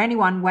 And for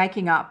anyone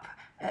waking up,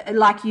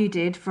 like you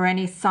did, for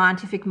any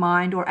scientific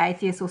mind or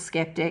atheist or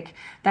skeptic,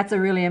 that's a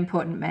really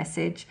important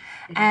message.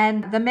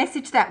 And the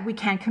message that we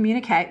can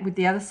communicate with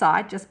the other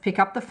side, just pick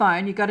up the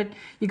phone. You got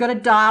to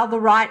dial the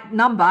right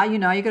number, you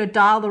know, you got to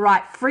dial the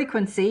right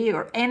frequency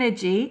or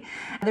energy.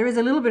 There is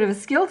a little bit of a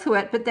skill to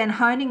it, but then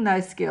honing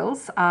those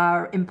skills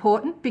are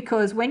important,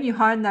 because when you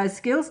hone those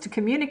skills to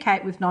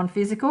communicate with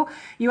non-physical,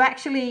 you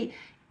actually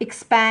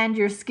expand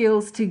your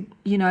skills to,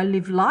 you know,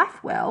 live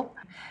life well.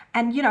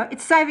 And, you know,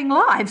 it's saving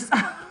lives.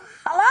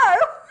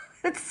 Hello,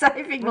 it's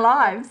saving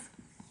lives.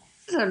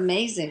 This is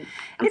amazing.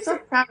 I'm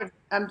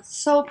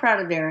so proud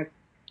of Eric.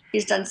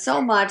 He's done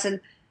so much, and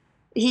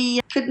he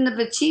couldn't have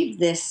achieved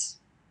this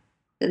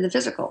in the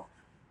physical.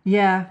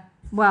 Yeah,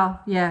 Well,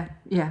 yeah,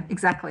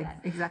 exactly.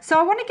 So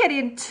I want to get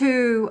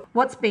into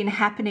what's been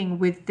happening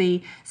with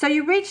so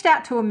you reached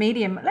out to a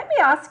medium. Let me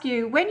ask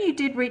you, when you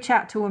did reach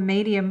out to a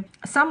medium,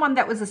 someone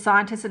that was a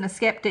scientist and a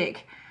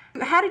skeptic,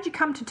 how did you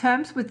come to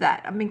terms with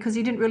that? I mean, because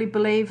you didn't really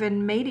believe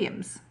in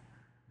mediums.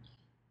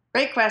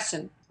 Great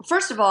question.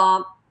 First of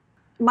all,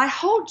 my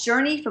whole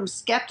journey from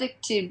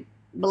skeptic to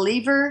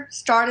believer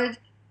started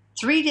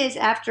 3 days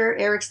after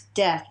Eric's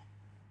death,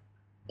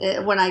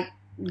 when I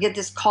get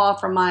this call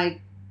from my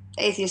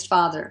atheist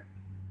father,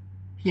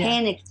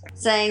 panicked,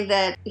 saying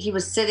that he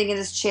was sitting in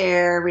his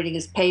chair reading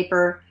his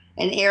paper,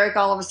 and Eric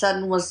all of a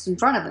sudden was in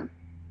front of him.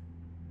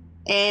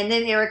 And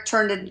then Eric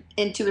turned it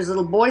into his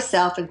little boy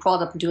self and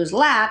crawled up into his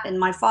lap, and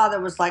my father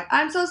was like,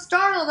 I'm so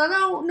startled, I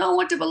don't know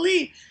what to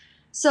believe.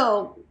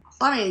 So,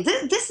 I mean,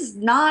 this is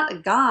not a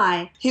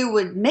guy who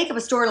would make up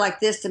a story like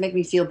this to make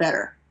me feel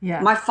better. Yeah.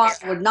 My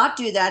father would not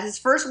do that. His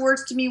first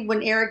words to me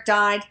when Eric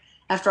died,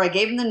 after I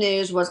gave him the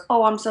news, was,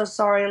 "Oh, I'm so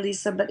sorry,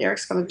 Elisa, but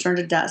Eric's going to turn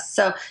to dust."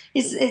 So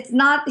he's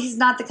not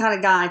the kind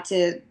of guy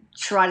to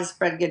try to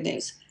spread good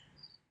news.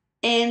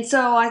 And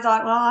so I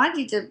thought, well, I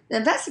need to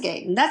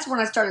investigate. And that's when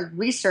I started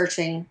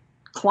researching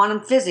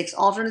quantum physics,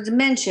 alternate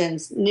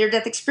dimensions,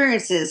 near-death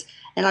experiences.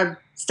 And I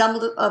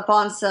stumbled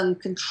upon some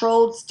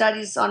controlled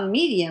studies on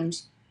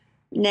mediums.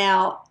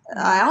 Now,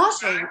 I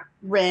also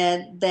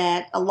read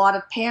that a lot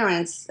of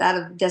parents, out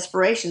of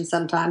desperation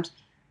sometimes,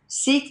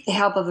 seek the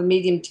help of a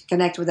medium to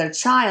connect with their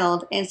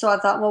child. And so I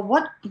thought, well,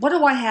 what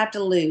do I have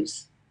to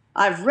lose?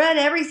 I've read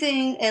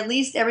everything, at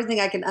least everything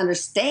I can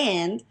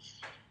understand.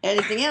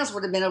 Anything else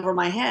would have been over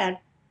my head.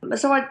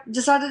 So I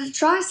decided to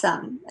try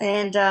some.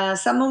 And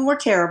some of them were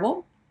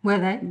terrible. Were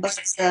they?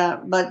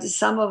 But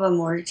some of them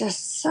were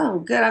just so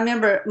good. I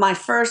remember my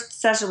first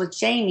session with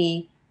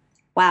Jamie.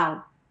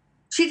 Wow.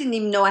 She didn't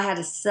even know I had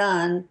a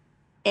son,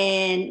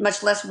 and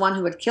much less one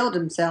who had killed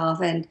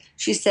himself. And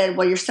she said,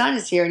 well, your son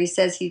is here, and he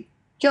says he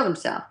killed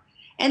himself.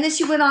 And then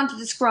she went on to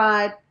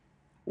describe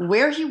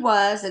where he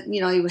was, that,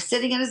 he was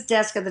sitting at his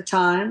desk at the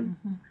time,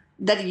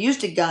 that he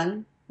used a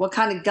gun, what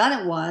kind of gun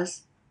it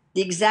was,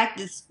 the exact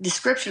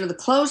description of the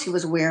clothes he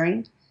was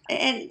wearing.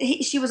 And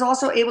she was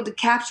also able to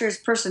capture his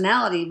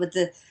personality with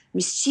the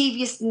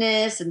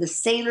mischievousness and the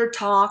sailor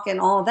talk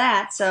and all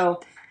that.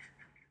 So,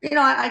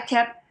 I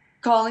kept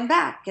calling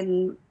back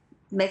and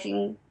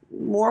making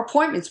more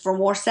appointments for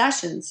more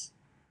sessions.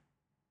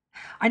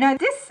 I know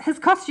this has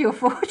cost you a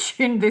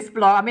fortune, this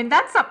blog. I mean,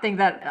 that's something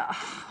that,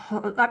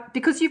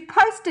 because you've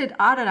posted,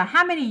 I don't know,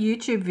 how many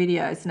YouTube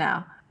videos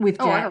now with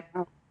Jay? I don't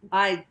know.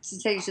 I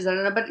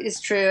don't know, but it's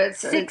true.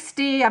 It's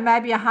 60 or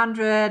maybe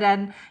 100,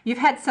 and you've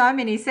had so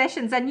many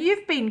sessions, and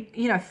you've been,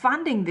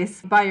 funding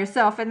this by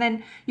yourself. And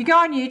then you go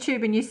on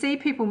YouTube and you see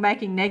people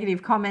making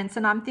negative comments,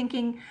 and I'm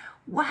thinking,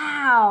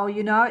 wow,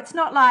 it's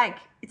not like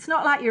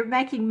you're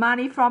making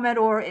money from it,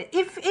 or even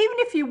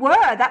if you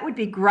were, that would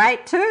be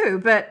great too.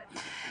 But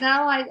no,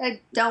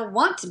 I don't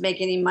want to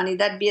make any money.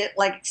 That'd be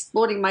like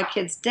exploiting my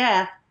kid's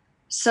death.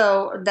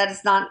 So that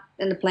is not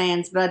in the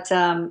plans. But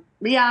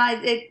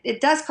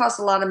it does cost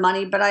a lot of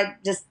money. But I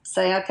just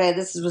say, okay,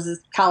 this was his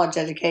college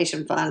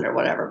education fund or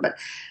whatever. But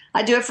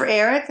I do it for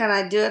Eric, and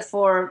I do it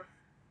for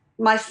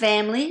my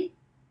family,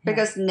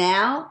 because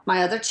now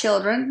my other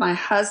children, my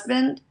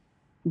husband,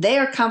 they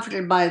are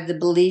comforted by the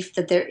belief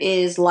that there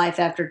is life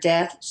after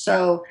death.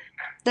 So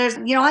there's,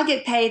 I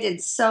get paid in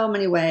so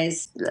many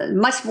ways,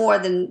 much more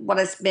than what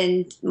I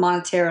spend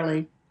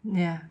monetarily.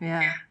 Yeah.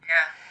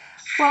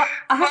 Well,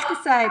 I have to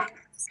say,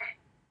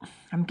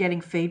 I'm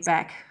getting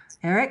feedback.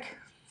 Eric,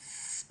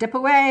 step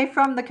away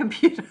from the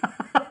computer.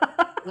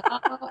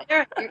 Oh,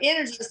 Eric, your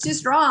energy is too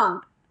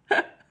strong.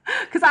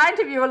 Because I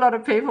interview a lot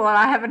of people, and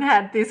I haven't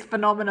had this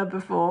phenomena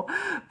before.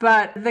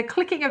 But the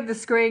clicking of the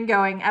screen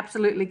going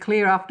absolutely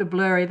clear after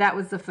blurry,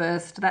 that's the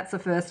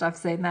first I've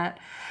seen that.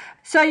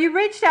 So you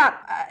reached out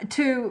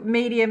to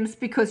mediums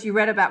because you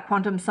read about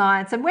quantum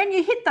science. And when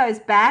you hit those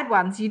bad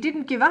ones, you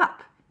didn't give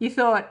up. You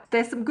thought,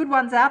 there's some good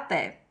ones out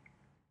there.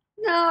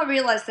 No, I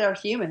realized they're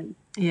human.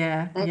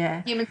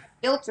 Yeah. Human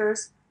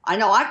filters. I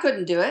know I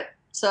couldn't do it.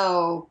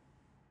 So,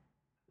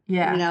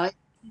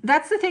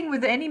 That's the thing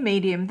with any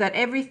medium, that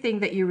everything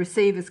that you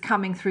receive is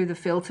coming through the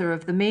filter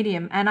of the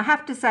medium. And I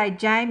have to say,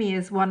 Jamie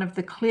is one of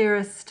the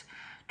clearest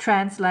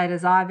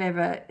translators I've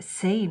ever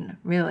seen,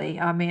 really.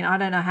 I mean, I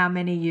don't know how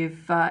many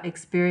you've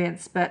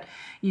experienced, but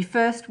you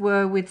first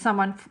were with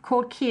someone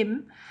called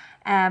Kim,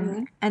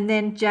 and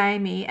then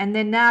Jamie, and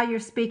then now you're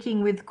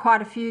speaking with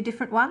quite a few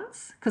different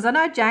ones. Because I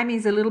know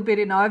Jamie's a little bit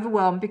in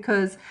overwhelm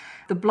because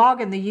the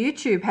blog and the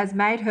YouTube has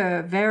made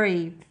her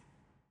very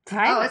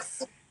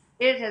famous.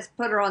 It has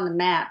put her on the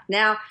map.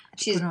 Now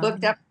she's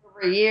booked up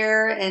for a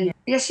year, and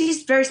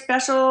she's very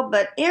special.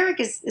 But Eric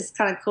is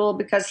kind of cool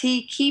because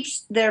he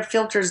keeps their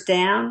filters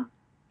down.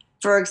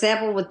 For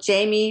example, with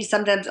Jamie,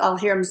 sometimes I'll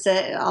hear him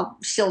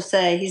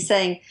say, he's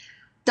saying,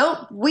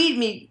 "Don't weed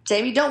me,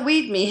 Jamie. Don't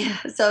weed me."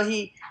 So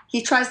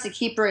he tries to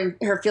keep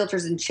her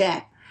filters in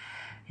check.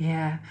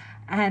 Yeah.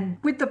 And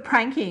with the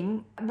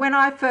pranking, when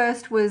I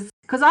first was,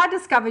 because I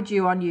discovered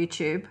you on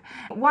YouTube,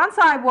 once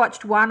I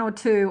watched one or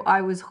two,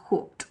 I was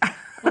hooked.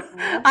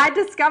 I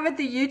discovered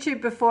the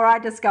YouTube before I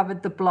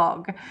discovered the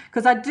blog,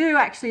 because I do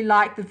actually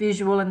like the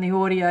visual and the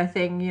audio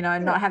thing, you know,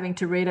 not having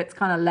to read it's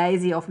kind of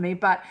lazy of me.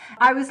 But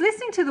I was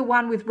listening to the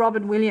one with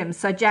Robin Williams.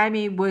 So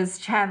Jamie was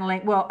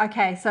channeling, well,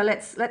 okay, so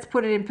let's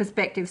put it in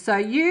perspective. So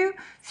you,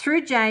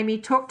 through Jamie,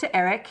 talk to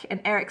Eric, and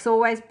Eric's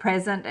always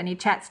present and he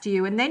chats to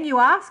you. And then you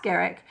ask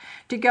Eric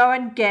to go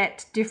and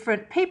get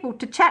different people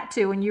to chat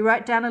to, and you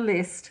wrote down a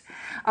list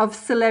of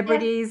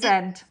celebrities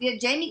and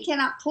Jamie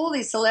cannot pull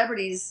these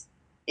celebrities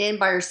in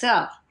by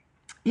herself.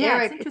 yeah,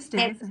 Eric, it's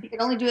interesting. you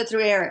can only do it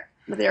through Eric,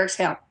 with Eric's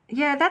help.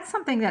 Yeah, that's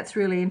something that's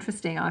really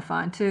interesting, I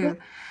find too.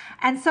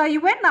 And so you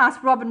went and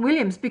asked Robin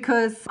Williams,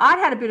 because I'd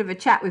had a bit of a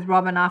chat with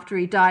Robin after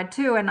he died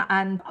too, and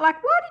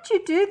like, why did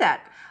you do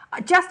that?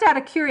 Just out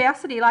of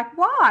curiosity, like,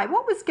 why?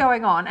 What was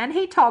going on? And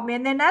he told me,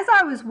 and then as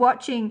I was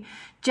watching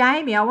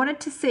Jamie, I wanted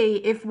to see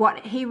if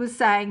what he was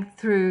saying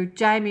through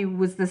Jamie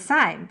was the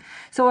same.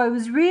 So I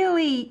was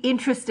really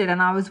interested,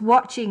 and I was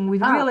watching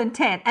with real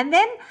intent. And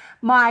then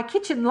my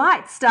kitchen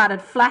lights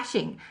started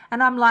flashing,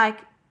 and I'm like,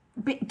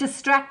 bit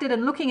distracted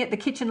and looking at the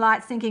kitchen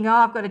lights thinking, oh,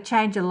 I've got to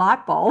change a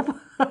light bulb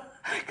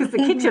because the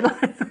kitchen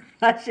lights are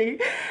flashing.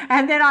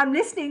 And then I'm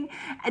listening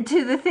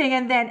to the thing,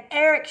 and then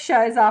Eric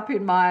shows up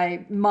in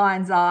my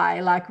mind's eye,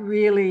 like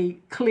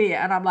really clear.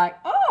 And I'm like,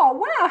 oh,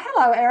 wow,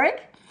 hello,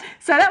 Eric.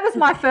 So that was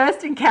my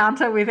first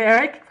encounter with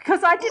Eric,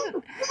 because I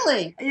didn't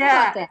Really?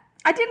 yeah,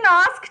 I didn't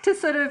ask to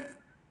sort of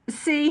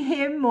see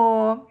him,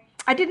 or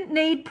I didn't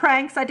need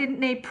pranks. I didn't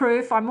need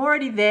proof. I'm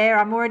already there.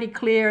 I'm already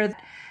clear.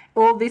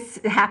 All this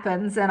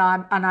happens, and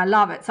I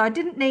love it. So I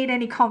didn't need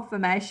any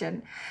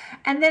confirmation.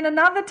 And then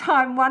another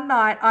time, one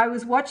night, I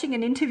was watching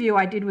an interview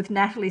I did with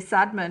Natalie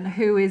Sudman,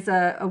 who is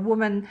a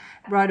woman,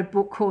 wrote a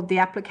book called The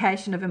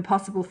Application of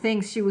Impossible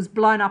Things. She was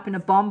blown up in a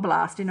bomb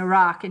blast in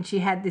Iraq, and she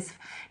had this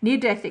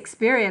near-death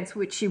experience,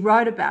 which she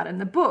wrote about in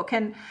the book.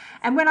 And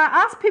when I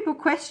ask people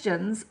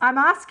questions, I'm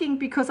asking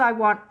because I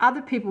want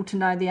other people to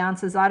know the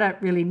answers. I don't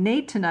really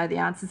need to know the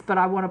answers, but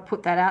I want to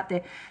put that out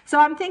there. So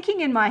I'm thinking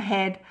in my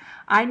head,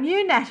 I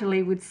knew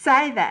Natalie would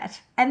say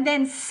that. And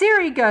then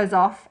Siri goes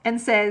off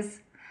and says,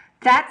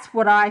 that's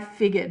what I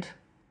figured.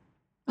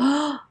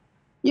 You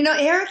know,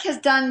 Eric has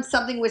done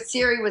something with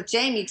Siri with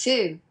Jamie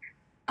too.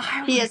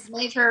 He has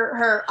made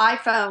her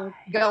iPhone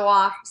go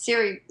off,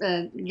 Siri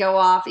go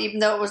off, even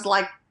though it was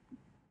like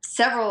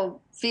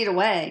several feet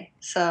away.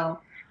 So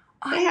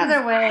they have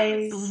their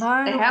ways.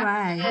 Blown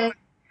away.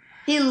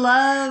 He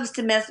loves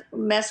to mess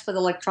with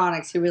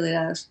electronics. He really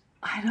does.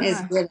 I know. He's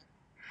good.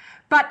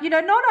 But, you know,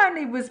 not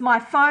only was my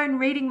phone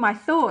reading my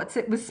thoughts,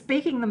 it was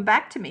speaking them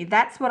back to me.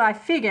 That's what I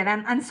figured,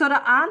 and sort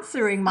of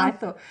answering my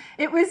thought.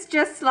 It was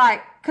just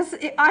like, because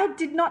I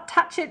did not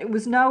touch it. It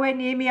was nowhere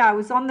near me. I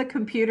was on the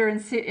computer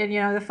and you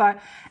know, the phone,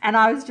 and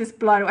I was just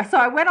blown away. So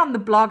I went on the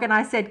blog and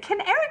I said,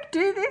 can Eric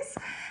do this?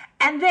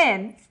 And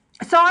then,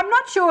 so I'm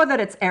not sure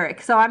that it's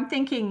Eric. So I'm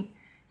thinking,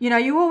 you know,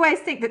 you always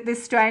think that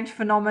this strange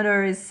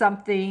phenomena is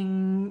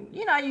something,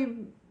 you know,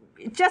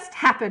 it just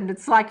happened.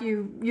 It's like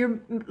your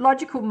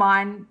logical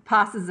mind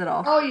passes it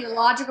off. Oh, your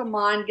logical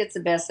mind gets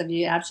the best of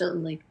you.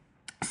 Absolutely.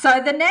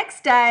 So the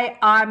next day,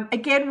 I'm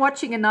again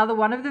watching another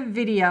one of the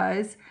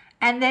videos,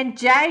 and then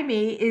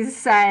Jamie is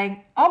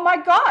saying, oh my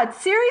God,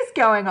 Siri's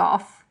going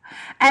off.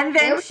 And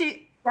then that's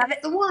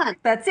the one.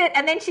 That's it.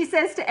 And then she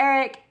says to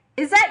Eric,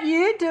 is that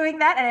you doing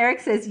that? And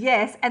Eric says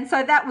yes. And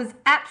so that was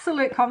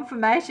absolute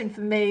confirmation for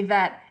me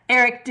that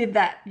Eric did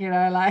that, you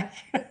know, like.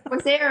 It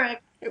was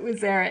Eric. It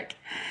was Eric.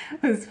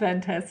 It was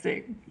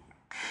fantastic.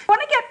 I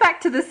want to get back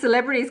to the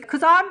celebrities,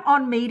 because I'm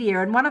on media,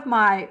 and one of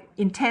my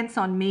intents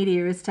on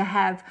media is to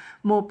have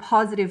more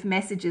positive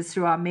messages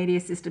through our media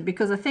system,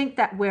 because I think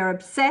that we're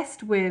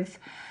obsessed with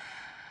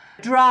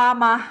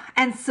drama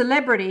and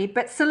celebrity,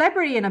 but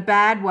celebrity in a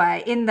bad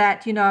way, in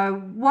that, you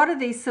know, what are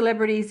these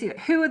celebrities,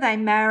 who are they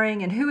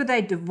marrying and who are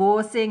they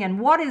divorcing, and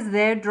what is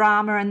their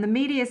drama? And the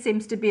media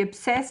seems to be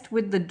obsessed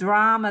with the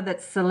drama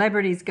that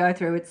celebrities go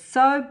through. It's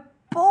so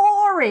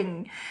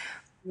boring.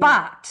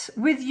 But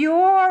with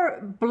your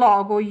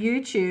blog or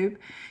YouTube,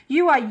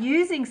 you are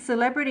using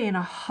celebrity in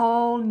a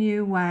whole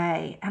new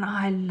way, and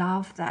I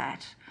love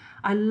that.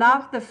 I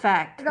love the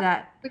fact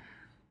that,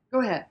 go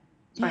ahead.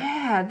 Sorry.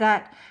 Yeah,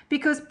 that,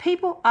 because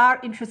people are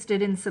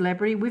interested in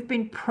celebrity. We've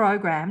been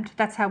programmed.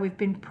 That's how we've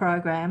been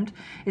programmed.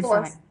 It's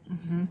like,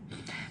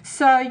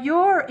 So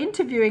you're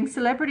interviewing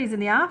celebrities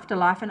in the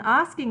afterlife and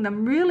asking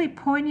them really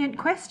poignant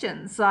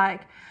questions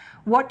like,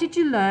 what did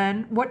you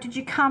learn? What did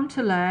you come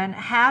to learn?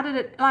 How did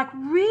it, like,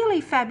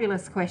 really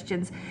fabulous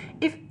questions.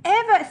 If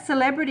ever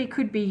celebrity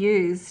could be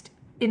used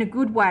in a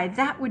good way,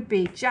 that would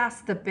be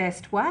just the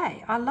best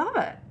way. I love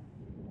it.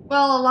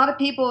 Well, a lot of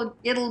people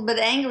get a little bit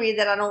angry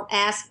that I don't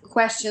ask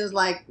questions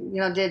like, you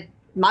know, did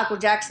Michael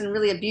Jackson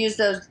really abuse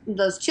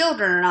those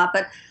children or not?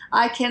 But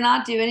I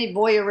cannot do any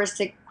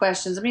voyeuristic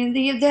questions. I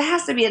mean, there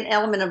has to be an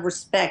element of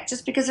respect.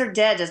 Just because they're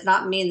dead does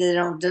not mean that they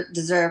don't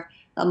deserve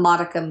a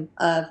modicum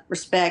of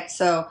respect.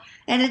 So,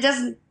 and it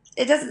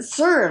doesn't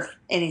serve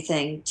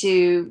anything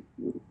to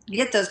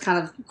get those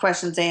kind of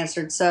questions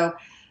answered. So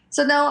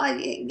no,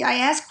 I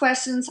ask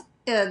questions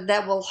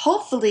that will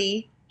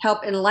hopefully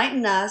help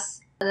enlighten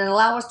us and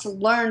allow us to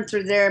learn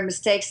through their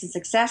mistakes and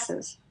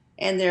successes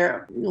and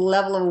their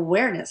level of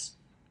awareness.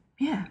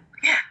 Yeah.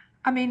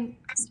 I mean,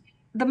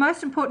 the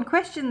most important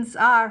questions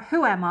are,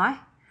 who am I?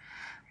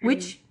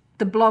 Which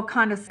the blog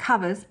kind of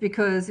covers,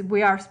 because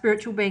we are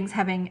spiritual beings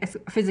having a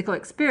physical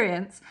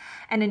experience.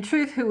 And in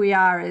truth, who we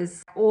are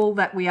is all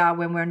that we are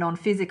when we're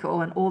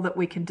non-physical, and all that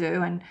we can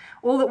do. And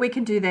all that we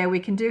can do there, we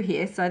can do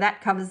here. So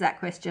that covers that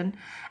question.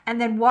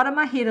 And then, what am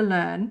I here to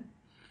learn?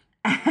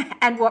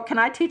 And what can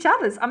I teach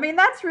others? I mean,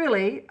 that's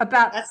really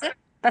about... That's it.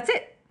 That's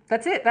it.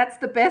 That's it. That's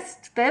the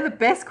best. They're the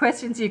best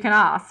questions you can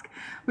ask,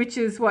 which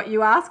is what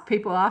you ask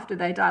people after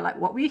they die.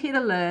 Like, what were you here to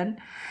learn?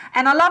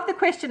 And I love the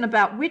question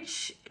about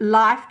which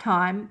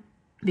lifetime,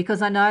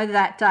 because I know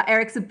that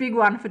Eric's a big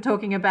one for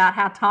talking about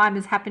how time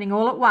is happening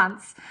all at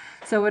once.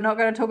 So we're not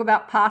going to talk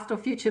about past or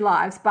future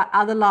lives, but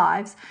other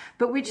lives.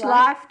 But which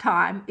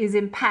lifetime is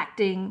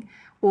impacting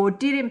or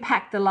did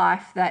impact the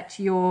life that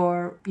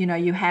you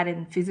had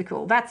in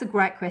physical? That's a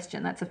great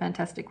question. That's a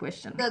fantastic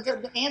question.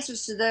 The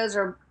answers to those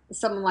are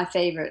some of my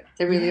favorite.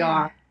 They really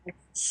are. It's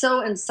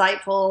so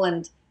insightful,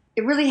 and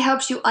it really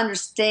helps you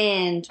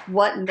understand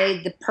what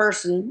made the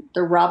person,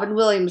 the Robin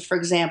Williams, for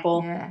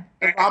example,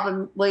 the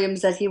Robin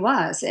Williams that he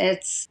was.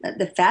 It's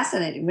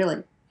fascinating,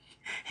 really.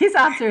 His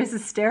answer is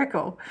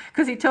hysterical,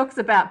 because he talks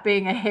about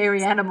being a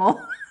hairy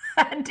animal,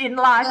 and in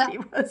life he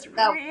was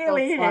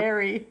really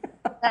hairy.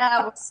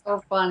 That was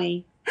so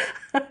funny.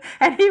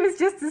 And he was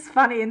just as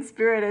funny in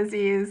spirit as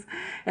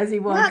he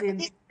was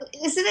in.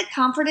 Isn't it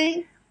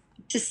comforting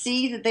to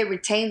see that they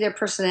retain their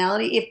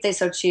personality if they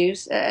so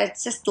choose?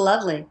 It's just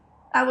lovely.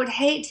 I would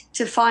hate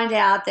to find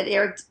out that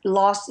Eric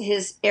lost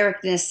his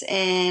Ericness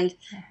and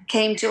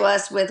came to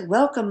us with,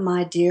 "Welcome,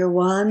 my dear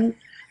one."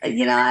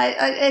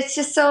 It's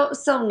just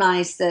so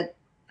nice that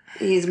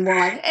he's more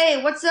like,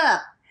 "Hey, what's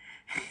up?"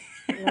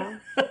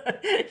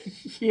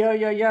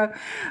 Yo.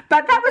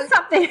 But that was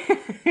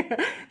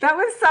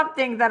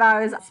something that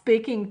I was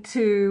speaking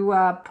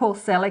to Paul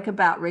Selick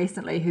about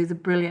recently, who's a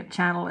brilliant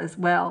channel as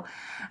well.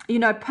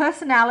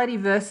 Personality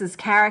versus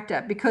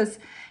character, because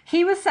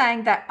he was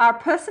saying that our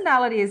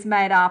personality is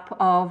made up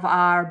of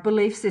our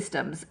belief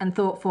systems and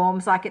thought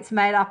forms. Like, it's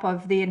made up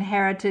of the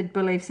inherited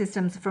belief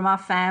systems from our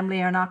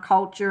family and our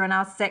culture and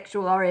our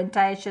sexual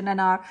orientation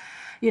and our,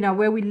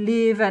 where we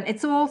live. And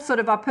it's all sort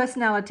of, our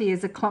personality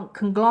is a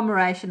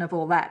conglomeration of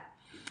all that.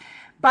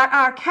 But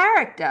our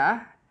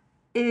character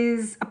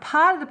is a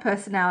part of the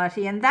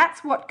personality, and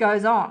that's what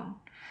goes on.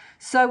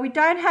 So we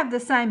don't have the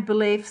same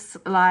beliefs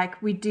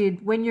like we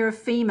did when you're a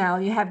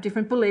female. You have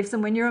different beliefs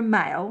than when you're a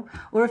male,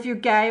 or if you're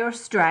gay or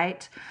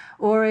straight,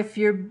 or if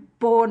you're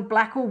born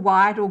black or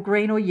white or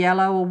green or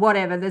yellow or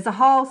whatever. There's a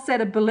whole set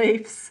of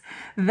beliefs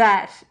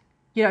that,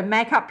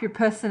 make up your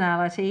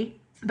personality.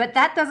 But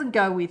that doesn't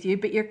go with you,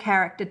 but your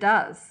character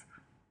does.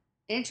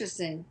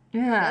 Interesting.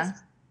 Yeah.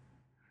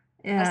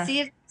 I see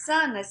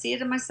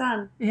it in my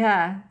son.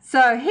 Yeah.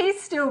 So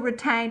he's still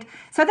retained.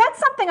 So that's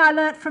something I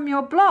learnt from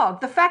your blog,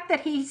 the fact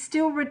that he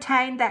still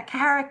retained that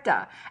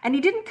character, and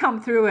he didn't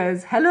come through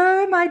as,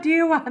 "Hello, my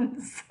dear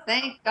ones."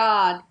 Thank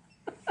God.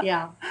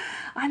 Yeah.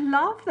 I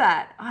love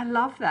that.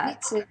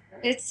 Me too.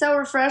 It's so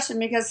refreshing,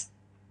 because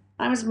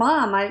I'm his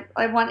mom.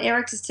 I want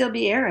Eric to still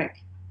be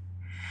Eric.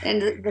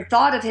 And the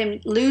thought of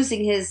him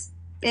losing his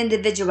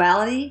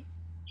individuality,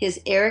 his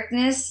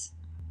Ericness,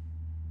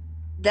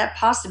 that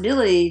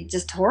possibility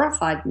just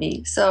horrified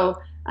me.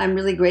 So I'm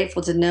really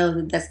grateful to know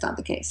that that's not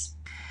the case.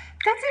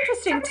 That's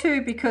interesting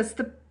too, because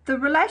the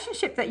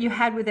relationship that you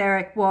had with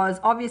Eric was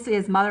obviously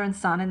as mother and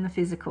son in the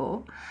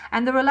physical,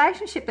 and the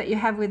relationship that you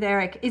have with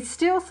Eric is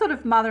still sort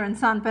of mother and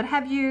son. But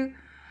have you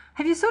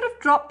sort of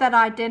dropped that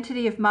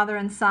identity of mother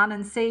and son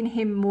and seen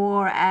him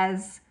more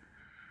as?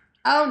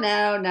 Oh,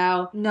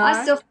 no.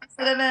 I still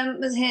think of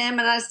him as him,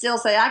 and I still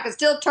say, "I could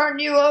still turn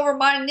you over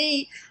my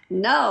knee."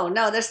 No,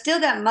 there's still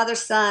that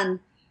mother-son.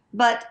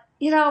 But,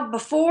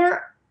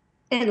 before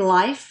in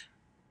life,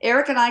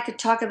 Eric and I could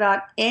talk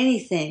about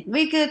anything.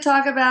 We could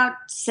talk about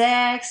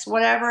sex,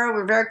 whatever.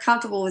 We're very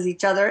comfortable with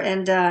each other.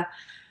 And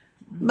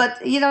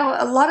but,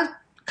 a lot of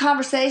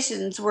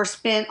conversations were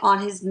spent on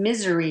his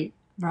misery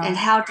and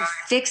how to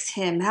fix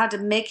him, how to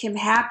make him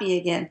happy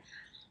again.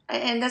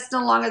 And that's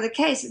no longer the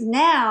case.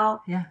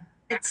 Now,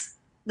 it's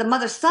the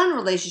mother-son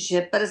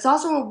relationship, but it's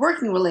also a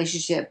working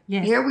relationship.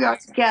 Yes. Here we are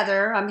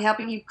together. I'm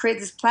helping you create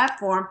this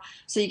platform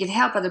so you can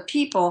help other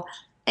people.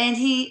 And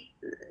he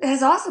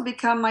has also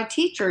become my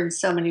teacher in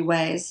so many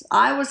ways.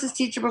 I was his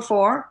teacher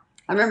before.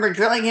 I remember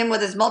drilling him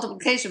with his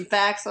multiplication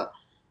facts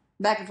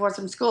back and forth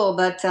from school.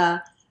 But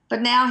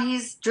now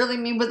he's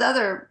drilling me with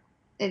other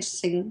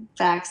interesting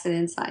facts and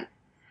insight.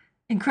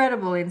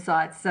 Incredible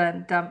insights.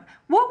 And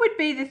what would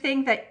be the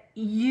thing that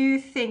you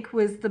think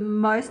was the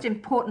most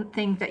important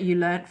thing that you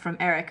learned from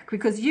Eric?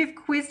 Because you've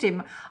quizzed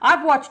him.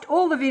 I've watched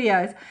all the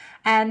videos,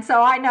 and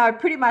so I know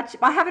pretty much.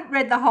 I haven't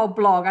read the whole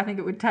blog. I think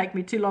it would take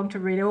me too long to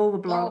read all the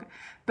blog.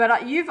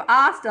 But you've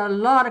asked a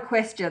lot of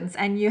questions,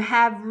 and you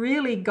have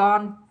really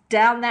gone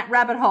down that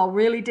rabbit hole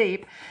really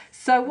deep.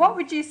 So what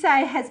would you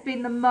say has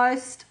been the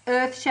most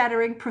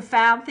earth-shattering,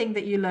 profound thing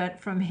that you learnt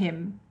from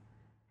him?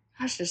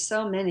 Gosh, there's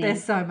so many.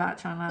 There's so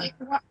much, I know. Like,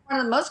 one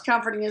of the most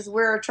comforting is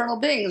we're eternal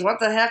beings. What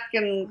the heck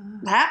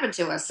can happen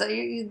to us? So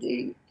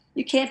you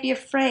can't be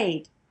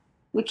afraid.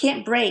 We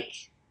can't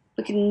break.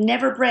 We can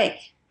never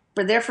break.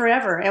 We're there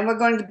forever. And we're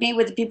going to be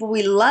with the people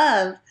we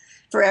love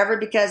forever,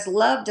 because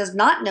love does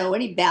not know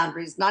any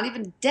boundaries. Not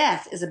even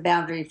death is a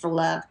boundary for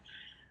love.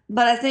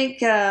 But I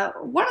think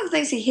one of the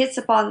things he hits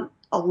upon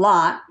a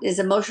lot is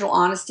emotional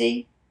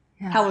honesty,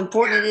 how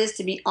important it is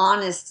to be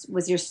honest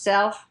with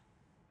yourself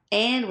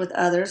and with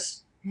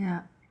others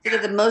to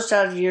get the most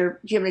out of your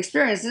human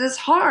experience. And it's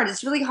hard.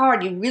 It's really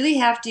hard. You really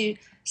have to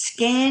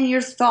scan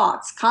your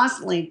thoughts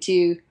constantly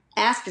to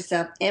ask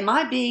yourself, am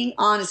I being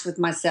honest with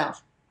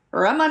myself?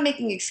 Or am I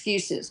making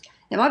excuses?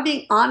 Am I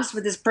being honest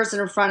with this person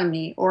in front of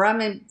me? Or am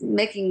I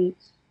making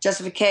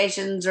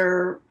justifications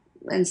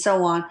and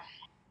so on?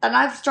 And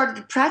I've started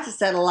to practice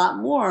that a lot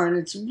more, and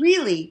it's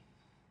really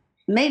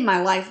made my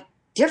life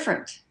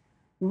different,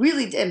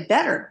 really, and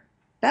better.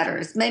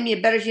 It's made me a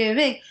better human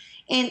being.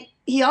 And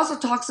he also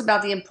talks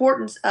about the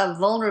importance of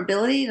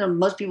vulnerability. You know,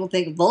 most people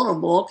think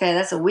vulnerable, okay,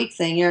 that's a weak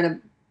thing. You're in a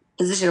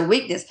position of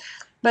weakness.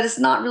 But it's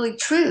not really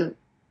true.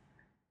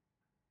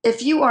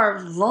 If you are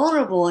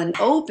vulnerable and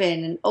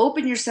open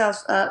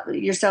yourself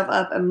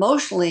up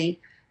emotionally,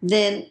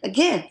 then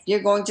again,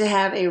 you're going to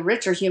have a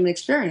richer human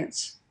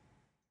experience.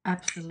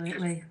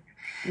 Absolutely.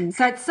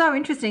 So it's so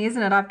interesting,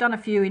 isn't it? I've done a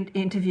few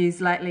interviews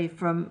lately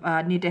from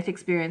near-death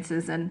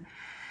experiences, and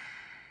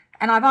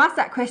I've asked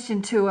that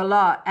question too a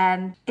lot,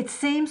 and it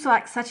seems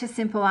like such a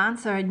simple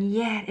answer, and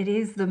yet it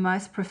is the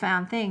most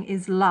profound thing,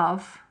 is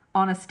love,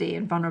 honesty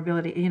and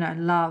vulnerability. You know,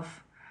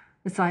 love.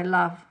 It's like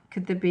love.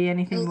 Could there be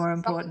anything more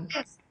important?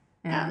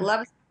 Yeah,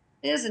 love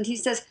is. And he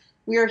says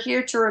we are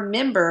here to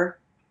remember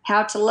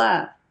how to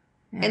love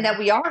and that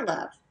we are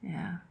love.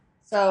 Yeah.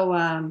 So,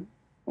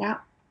 yeah.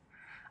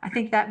 I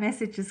think that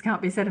message just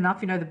can't be said enough.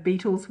 You know, the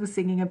Beatles were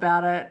singing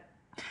about it.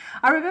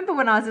 I remember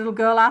when I was a little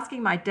girl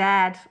asking my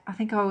dad,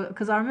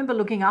 because I remember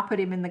looking up at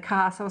him in the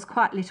car, so I was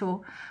quite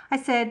little. I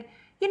said,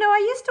 you know, I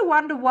used to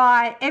wonder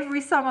why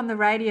every song on the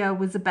radio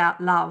was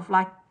about love.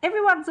 Like,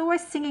 everyone's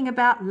always singing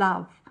about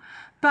love.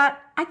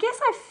 But I guess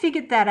I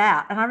figured that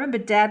out. And I remember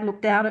Dad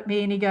looked down at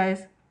me and he goes,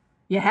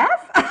 you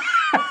have?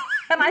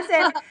 And I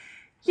said,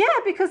 yeah,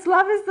 because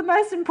love is the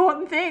most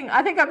important thing.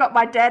 I think I got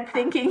my dad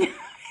thinking.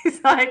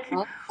 He's like,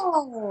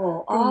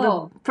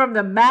 from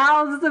the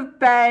mouths of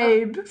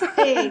babes.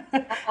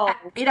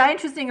 You know,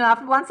 interesting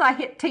enough, once I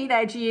hit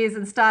teenage years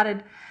and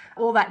started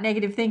all that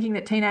negative thinking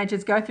that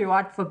teenagers go through,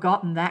 I'd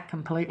forgotten that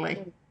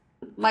completely.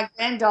 My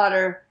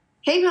granddaughter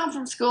came home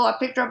from school. I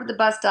picked her up at the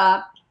bus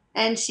stop,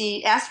 and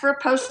she asked for a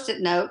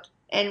Post-it note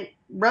and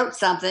wrote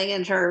something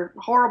in her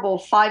horrible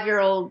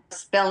 5-year-old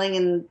spelling,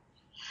 and,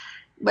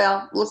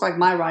 well, looked like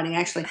my writing,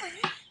 actually.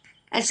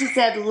 And she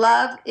said,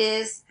 love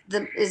is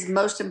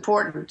most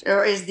important,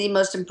 or is the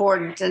most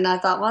important. And I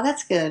thought, well,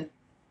 that's good.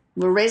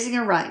 We're raising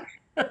her right.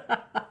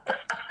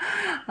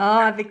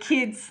 Oh, the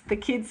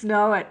kids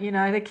know it. You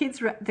know, the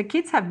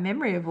kids have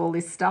memory of all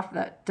this stuff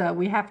that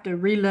we have to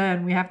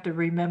relearn. We have to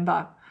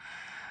remember.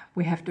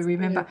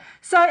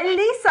 So,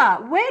 Elisa,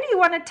 where do you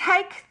want to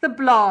take the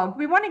blog?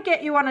 We want to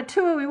get you on a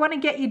tour. We want to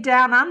get you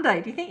down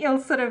under. Do you think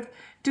you'll sort of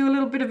do a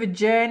little bit of a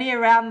journey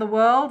around the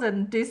world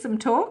and do some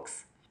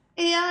talks?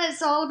 Yeah,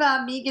 it's all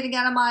about me getting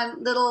out of my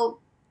little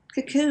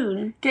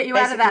cocoon. Get you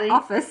out of that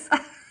office.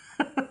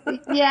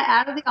 Yeah,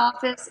 out of the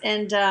office.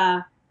 And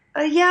I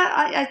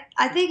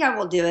think I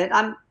will do it.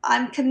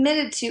 I'm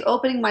committed to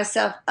opening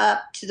myself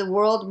up to the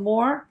world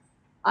more.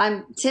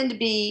 I tend to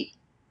be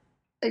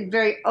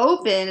very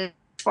open as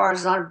far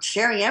as not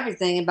sharing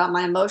everything about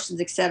my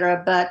emotions,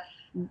 etc., but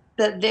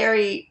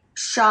very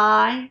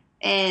shy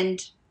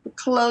and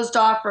closed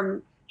off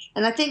from.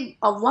 And I think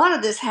a lot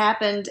of this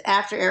happened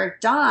after Eric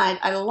died.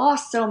 I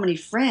lost so many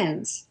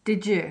friends.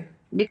 Did you?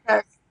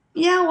 Because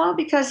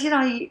you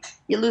know,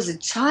 you lose a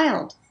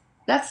child.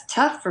 That's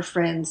tough for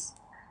friends.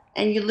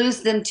 And you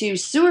lose them to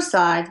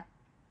suicide,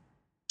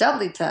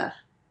 doubly tough.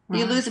 Right.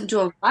 You lose them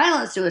to a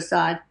violent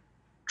suicide,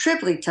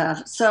 triply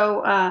tough.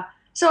 So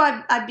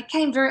I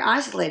became very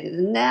isolated.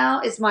 And now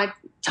is my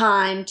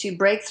time to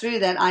break through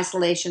that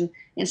isolation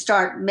and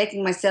start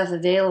making myself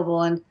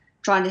available and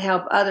trying to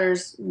help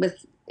others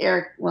with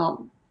Eric,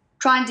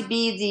 trying to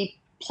be the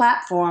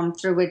platform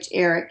through which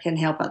Eric can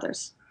help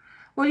others.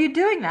 Well, you're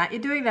doing that.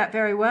 You're doing that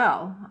very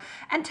well.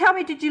 And tell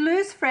me, did you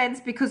lose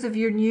friends because of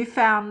your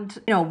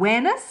newfound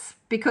awareness?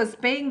 Because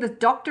being the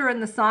doctor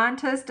and the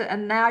scientist,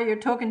 and now you're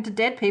talking to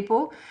dead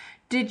people,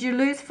 did you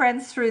lose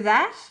friends through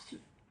that?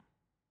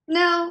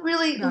 No,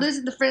 really, no.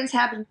 Losing the friends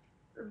happened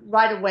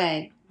right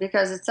away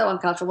because it's so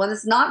uncomfortable. And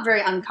it's not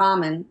very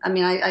uncommon. I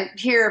mean, I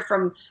hear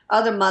from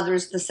other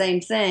mothers the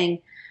same thing,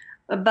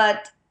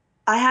 but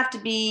I have to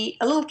be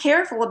a little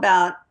careful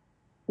about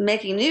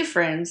making new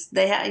friends.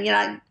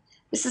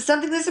 This is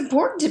something that's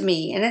important to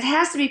me, and it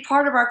has to be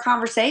part of our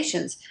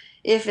Conversations.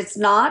 If it's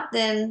not,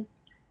 then,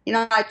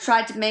 I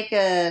tried to make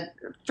a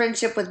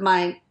friendship with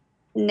my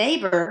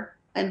neighbor,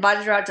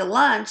 invited her out to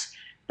lunch,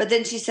 but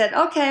then she said,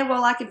 okay,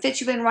 well, I can fit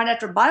you in right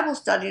after Bible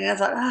study. And I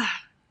thought,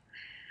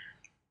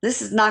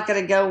 this is not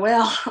going to go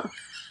well.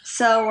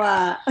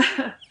 So,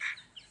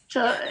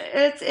 so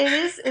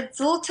it's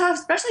a little tough,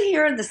 especially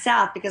here in the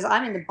South, because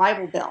I'm in the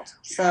Bible Belt.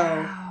 So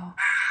Wow.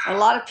 a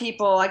lot of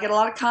people, I get a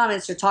lot of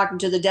comments, you're talking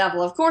to the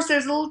devil. Of course,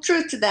 there's a little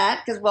truth to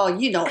that, because, well,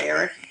 you know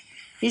Eric.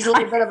 He's a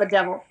little bit of a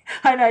devil.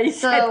 I know you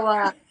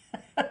So,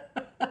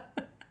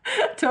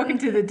 talking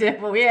to the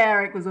devil. Yeah,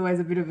 Eric was always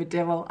a bit of a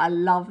devil. I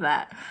love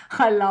that.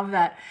 I love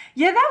that.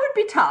 Yeah, that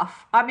would be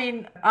tough. I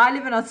mean, I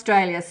live in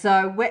Australia,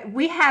 so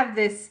we have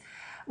this.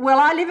 Well,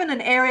 I live in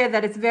an area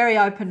that is very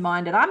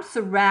open-minded. I'm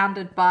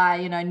surrounded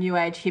by, new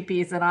age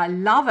hippies, and I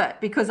love it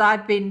because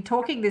I've been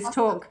talking this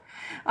talk.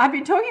 I've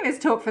been talking this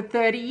talk for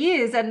 30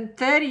 years, and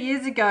 30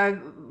 years ago,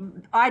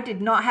 I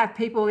did not have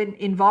people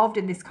involved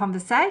in this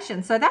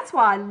conversation. So that's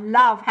why I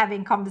love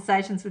having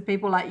conversations with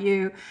people like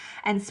you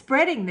and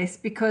spreading this,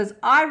 because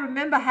I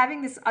remember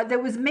having this, there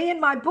was me and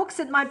my books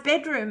in my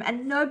bedroom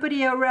and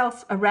nobody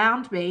else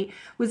around me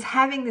was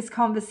having this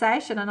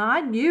conversation, and I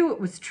knew it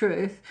was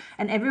truth,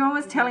 and everyone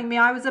was telling me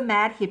I was a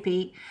mad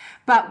hippie.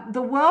 But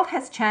the world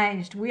has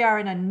changed. We are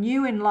in a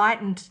new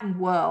enlightened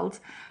world.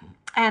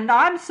 And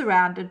I'm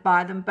surrounded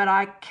by them, but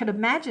I can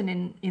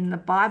imagine in the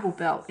Bible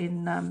Belt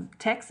in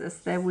Texas,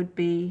 there would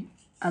be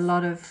a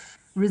lot of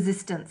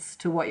resistance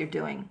to what you're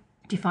doing.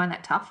 Do you find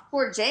that tough?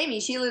 poor Jamie,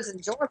 she lives in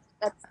Georgia.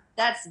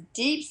 That's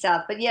deep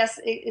South. But yes,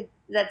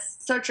 that's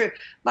so true.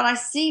 But I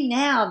see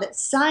now that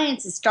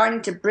science is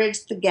starting to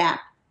bridge the gap.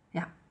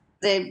 Yeah.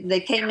 They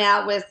came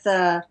out with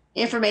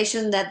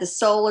information that the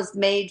soul is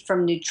made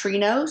from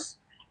neutrinos,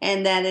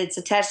 and that it's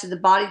attached to the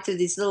body through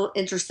these little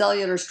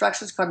intercellular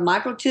structures called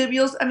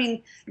microtubules. I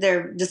mean,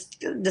 they're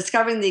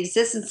discovering the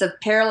existence of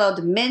parallel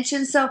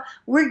dimensions. So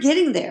we're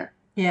getting there.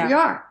 Yeah. We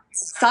are.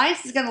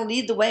 Science is going to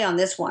lead the way on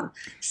this one.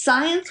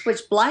 Science,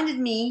 which blinded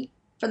me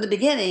from the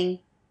beginning,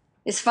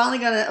 is finally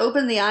going to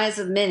open the eyes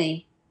of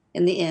many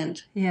in the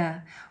end.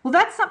 Yeah. Well,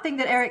 that's something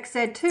that Eric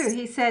said too.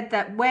 He said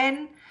that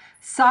when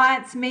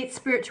science meets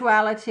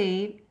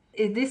spirituality,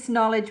 this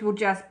knowledge will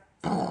just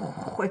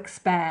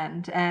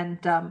expand.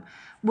 And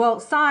well,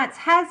 science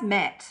has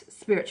met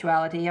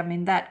spirituality. I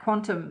mean, that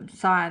quantum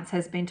science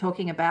has been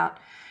talking about,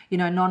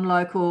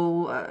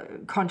 non-local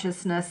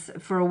consciousness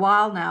for a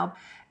while now.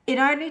 It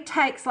only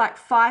takes like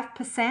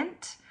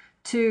 5%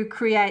 to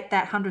create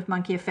that 100th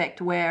monkey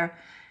effect where,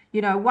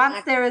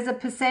 once there is a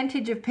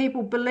percentage of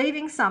people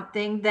believing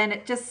something, then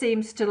it just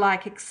seems to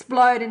like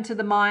explode into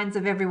the minds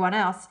of everyone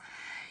else.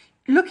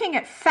 Looking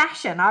at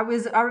fashion, I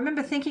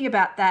remember thinking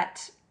about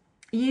that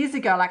years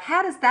ago, like,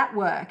 how does that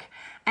work?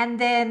 And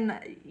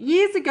then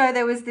years ago,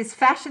 there was this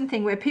fashion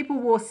thing where people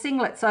wore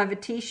singlets over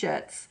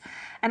T-shirts.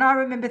 And I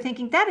remember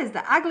thinking, that is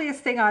the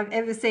ugliest thing I've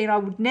ever seen. I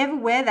would never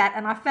wear that.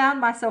 And I found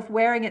myself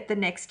wearing it the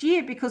next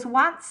year, because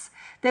once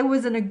there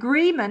was an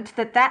agreement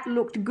that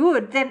looked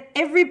good, then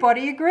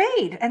everybody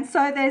agreed. And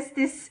so there's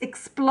this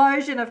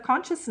explosion of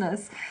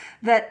consciousness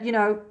that,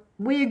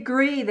 we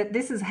agree that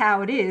this is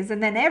how it is,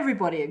 and then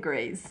everybody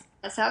agrees.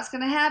 That's how it's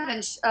going to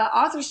happen.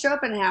 Arthur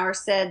Schopenhauer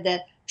said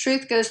that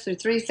truth goes through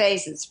 3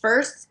 phases.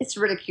 First, it's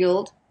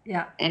ridiculed.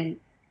 Yeah. And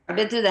I've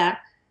been through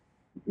that.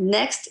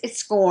 Next, it's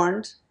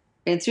scorned.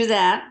 Been through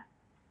that.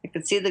 I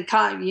could see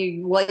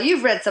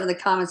you've read some of the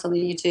comments on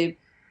the YouTube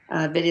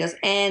videos.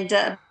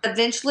 And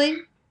eventually,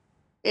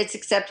 it's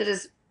accepted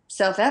as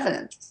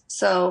self-evident.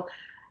 So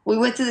we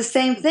went through the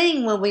same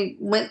thing when we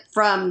went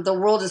from the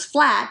world is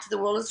flat to the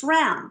world is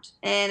round.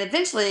 And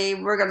eventually,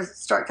 we're going to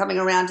start coming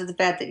around to the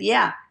fact that,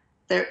 yeah,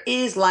 there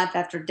is life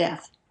after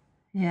death.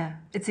 Yeah,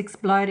 it's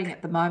exploding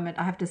at the moment.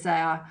 I have to say,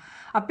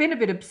 I've been a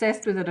bit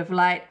obsessed with it of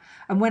late.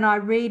 And when I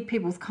read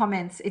people's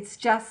comments, it's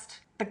just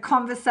the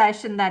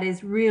conversation that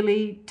is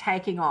really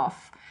taking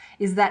off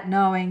is that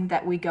knowing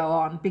that we go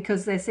on,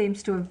 because there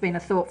seems to have been a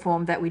thought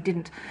form that we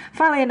didn't.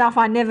 Funnily enough,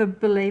 I never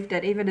believed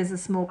it, even as a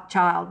small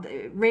child.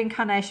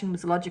 Reincarnation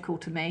was logical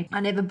to me. I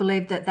never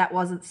believed that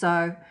wasn't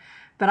so.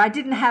 But I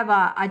didn't have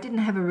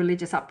a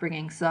religious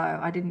upbringing, so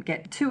I didn't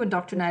get too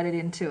indoctrinated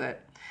into it.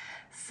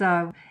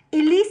 So,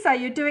 Elisa,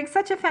 you're doing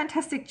such a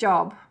fantastic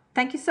job.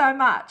 Thank you so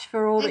much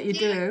for all that you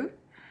do.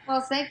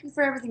 Well, thank you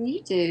for everything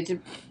you do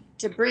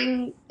to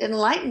bring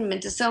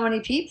enlightenment to so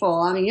many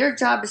people. I mean, your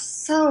job is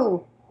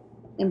so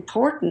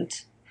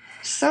important.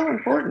 So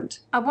important.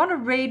 I want to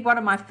read one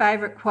of my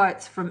favorite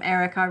quotes from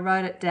Eric. I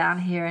wrote it down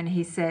here, and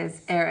he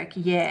says, Eric,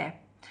 yeah.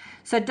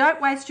 So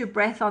don't waste your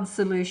breath on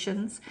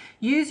solutions.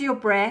 Use your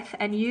breath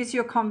and use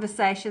your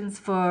conversations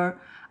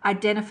for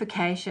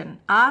identification.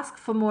 Ask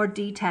for more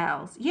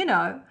details.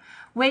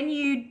 When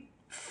you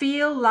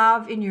feel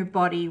love in your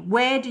body,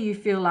 where do you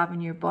feel love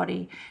in your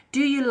body?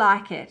 Do you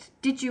like it?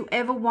 Did you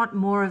ever want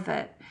more of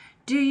it?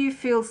 Do you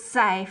feel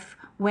safe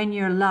when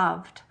you're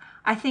loved?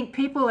 I think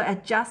people are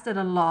just at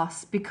a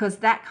loss, because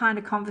that kind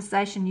of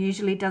conversation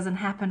usually doesn't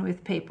happen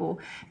with people,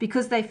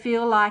 because they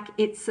feel like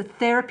it's a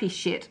therapy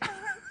shit.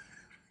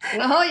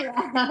 Oh,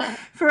 yeah.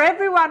 For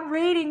everyone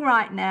reading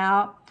right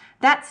now,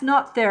 That's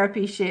not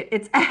therapy shit.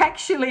 It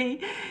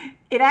actually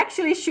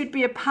should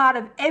be a part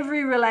of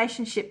every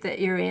relationship that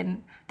you're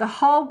in. The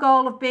whole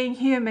goal of being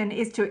human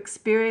is to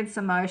experience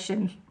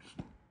emotion.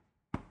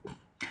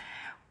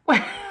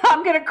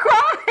 I'm going to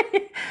cry.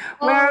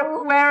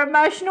 We're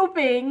emotional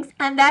beings,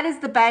 and that is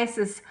the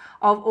basis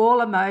of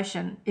all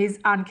emotion, is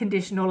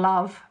unconditional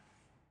love.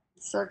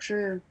 So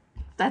true.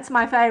 That's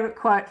my favorite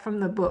quote from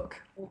the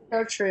book.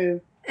 So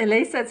true.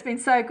 Elisa, it's been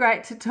so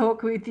great to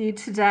talk with you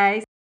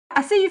today.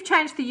 I see you've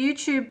changed the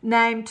YouTube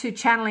name to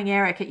Channeling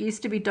Eric. It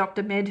used to be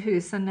Dr.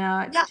 Medhus, and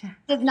now it's... Yeah, I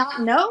did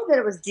not know that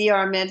it was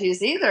Dr.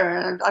 Medhus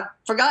either. I've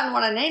forgotten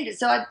what I named it.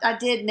 So I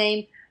did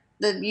name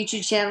the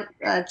YouTube channel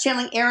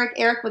Channeling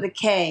Eric with a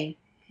K.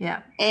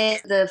 Yeah. And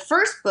the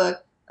first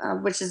book,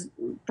 which is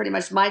pretty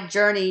much my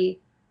journey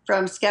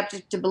from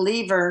skeptic to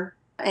believer,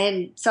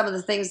 and some of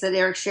the things that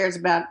Eric shares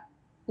about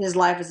his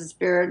life as a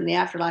spirit and the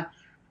afterlife,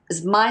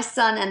 is My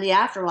Son and the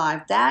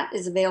Afterlife. That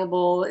is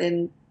available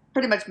in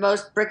pretty much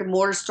most brick and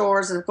mortar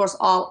stores, and of course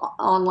all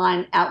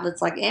online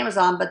outlets like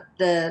Amazon. But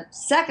the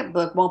second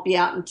book won't be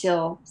out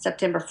until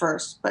September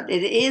 1st, but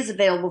it is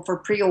available for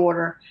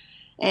pre-order.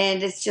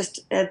 And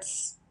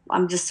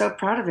I'm just so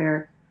proud of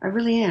Eric. I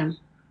really am.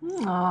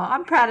 Oh,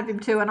 I'm proud of him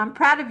too, and I'm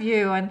proud of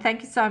you, and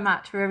thank you so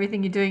much for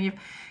everything you're doing.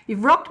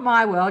 You've rocked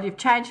my world, you've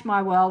changed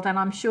my world, and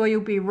I'm sure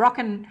you'll be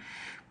rocking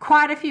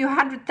quite a few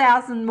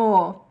 100,000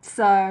 more.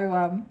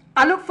 So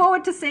I look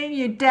forward to seeing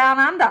you down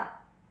under.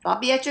 I'll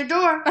be at your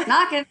door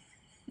knocking.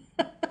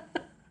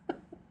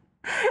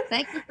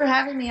 Thank you for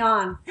having me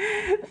on.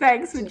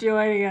 Thanks for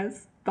joining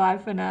us. Bye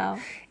for now.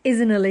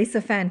 Isn't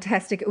Elisa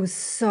fantastic? It was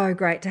so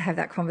great to have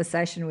that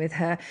conversation with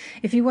her.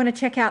 If you want to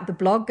check out the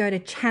blog, go to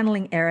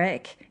Channeling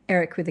Eric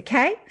with a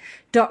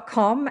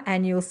K.com,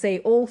 and you'll see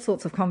all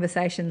sorts of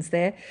conversations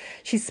there.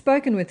 She's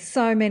spoken with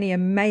so many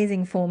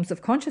amazing forms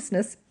of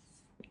consciousness,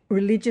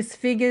 religious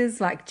figures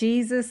like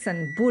Jesus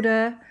and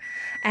Buddha,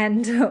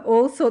 and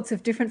all sorts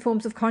of different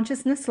forms of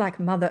consciousness like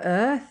Mother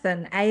Earth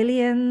and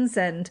aliens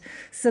and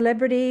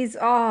celebrities.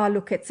 Oh,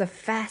 look, it's a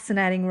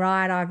fascinating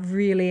ride. I've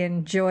really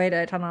enjoyed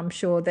it, and I'm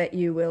sure that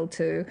you will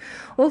too.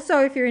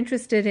 Also, if you're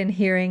interested in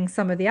hearing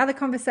some of the other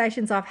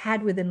conversations I've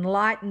had with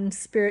enlightened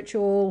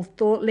spiritual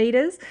thought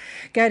leaders,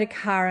 go to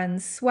Karen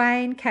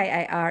Swain,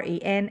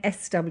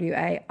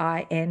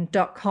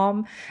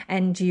 KarenSwain.com,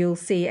 and you'll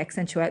see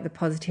Accentuate the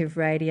Positive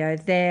Radio.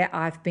 There,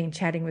 I've been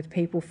chatting with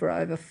people for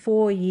over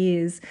 4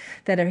 years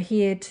that are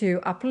here to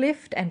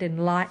uplift and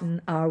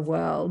enlighten our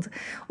world.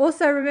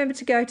 Also, remember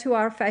to go to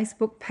our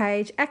Facebook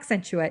page,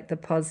 Accentuate the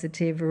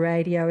Positive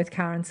Radio with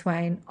Karen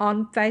Swain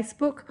on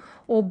Facebook,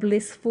 or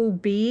Blissful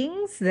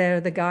Beings.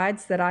 They're the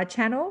guides that I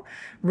channel.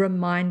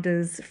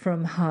 Reminders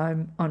from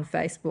Home on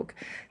Facebook.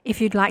 If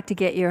you'd like to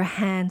get your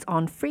hands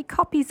on free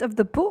copies of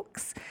the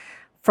books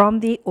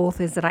from the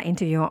authors that I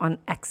interview on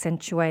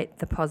Accentuate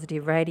the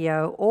Positive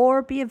Radio,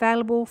 or be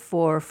available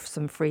for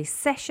some free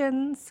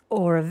sessions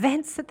or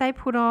events that they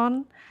put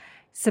on,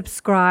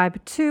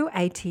 subscribe to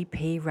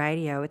ATP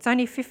Radio. It's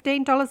only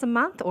 $15 a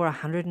month or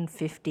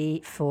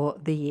 $150 for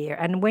the year.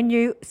 And when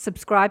you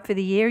subscribe for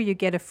the year, you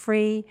get a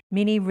free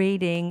mini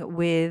reading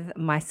with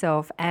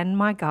myself and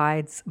my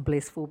guides,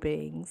 Blissful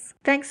Beings.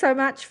 Thanks so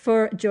much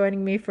for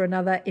joining me for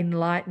another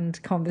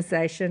enlightened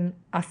conversation.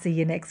 I'll see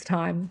you next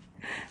time.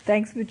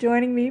 Thanks for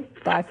joining me.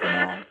 Bye for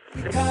now.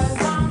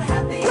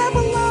 Clap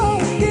along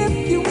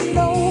if you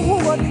know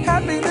what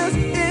happiness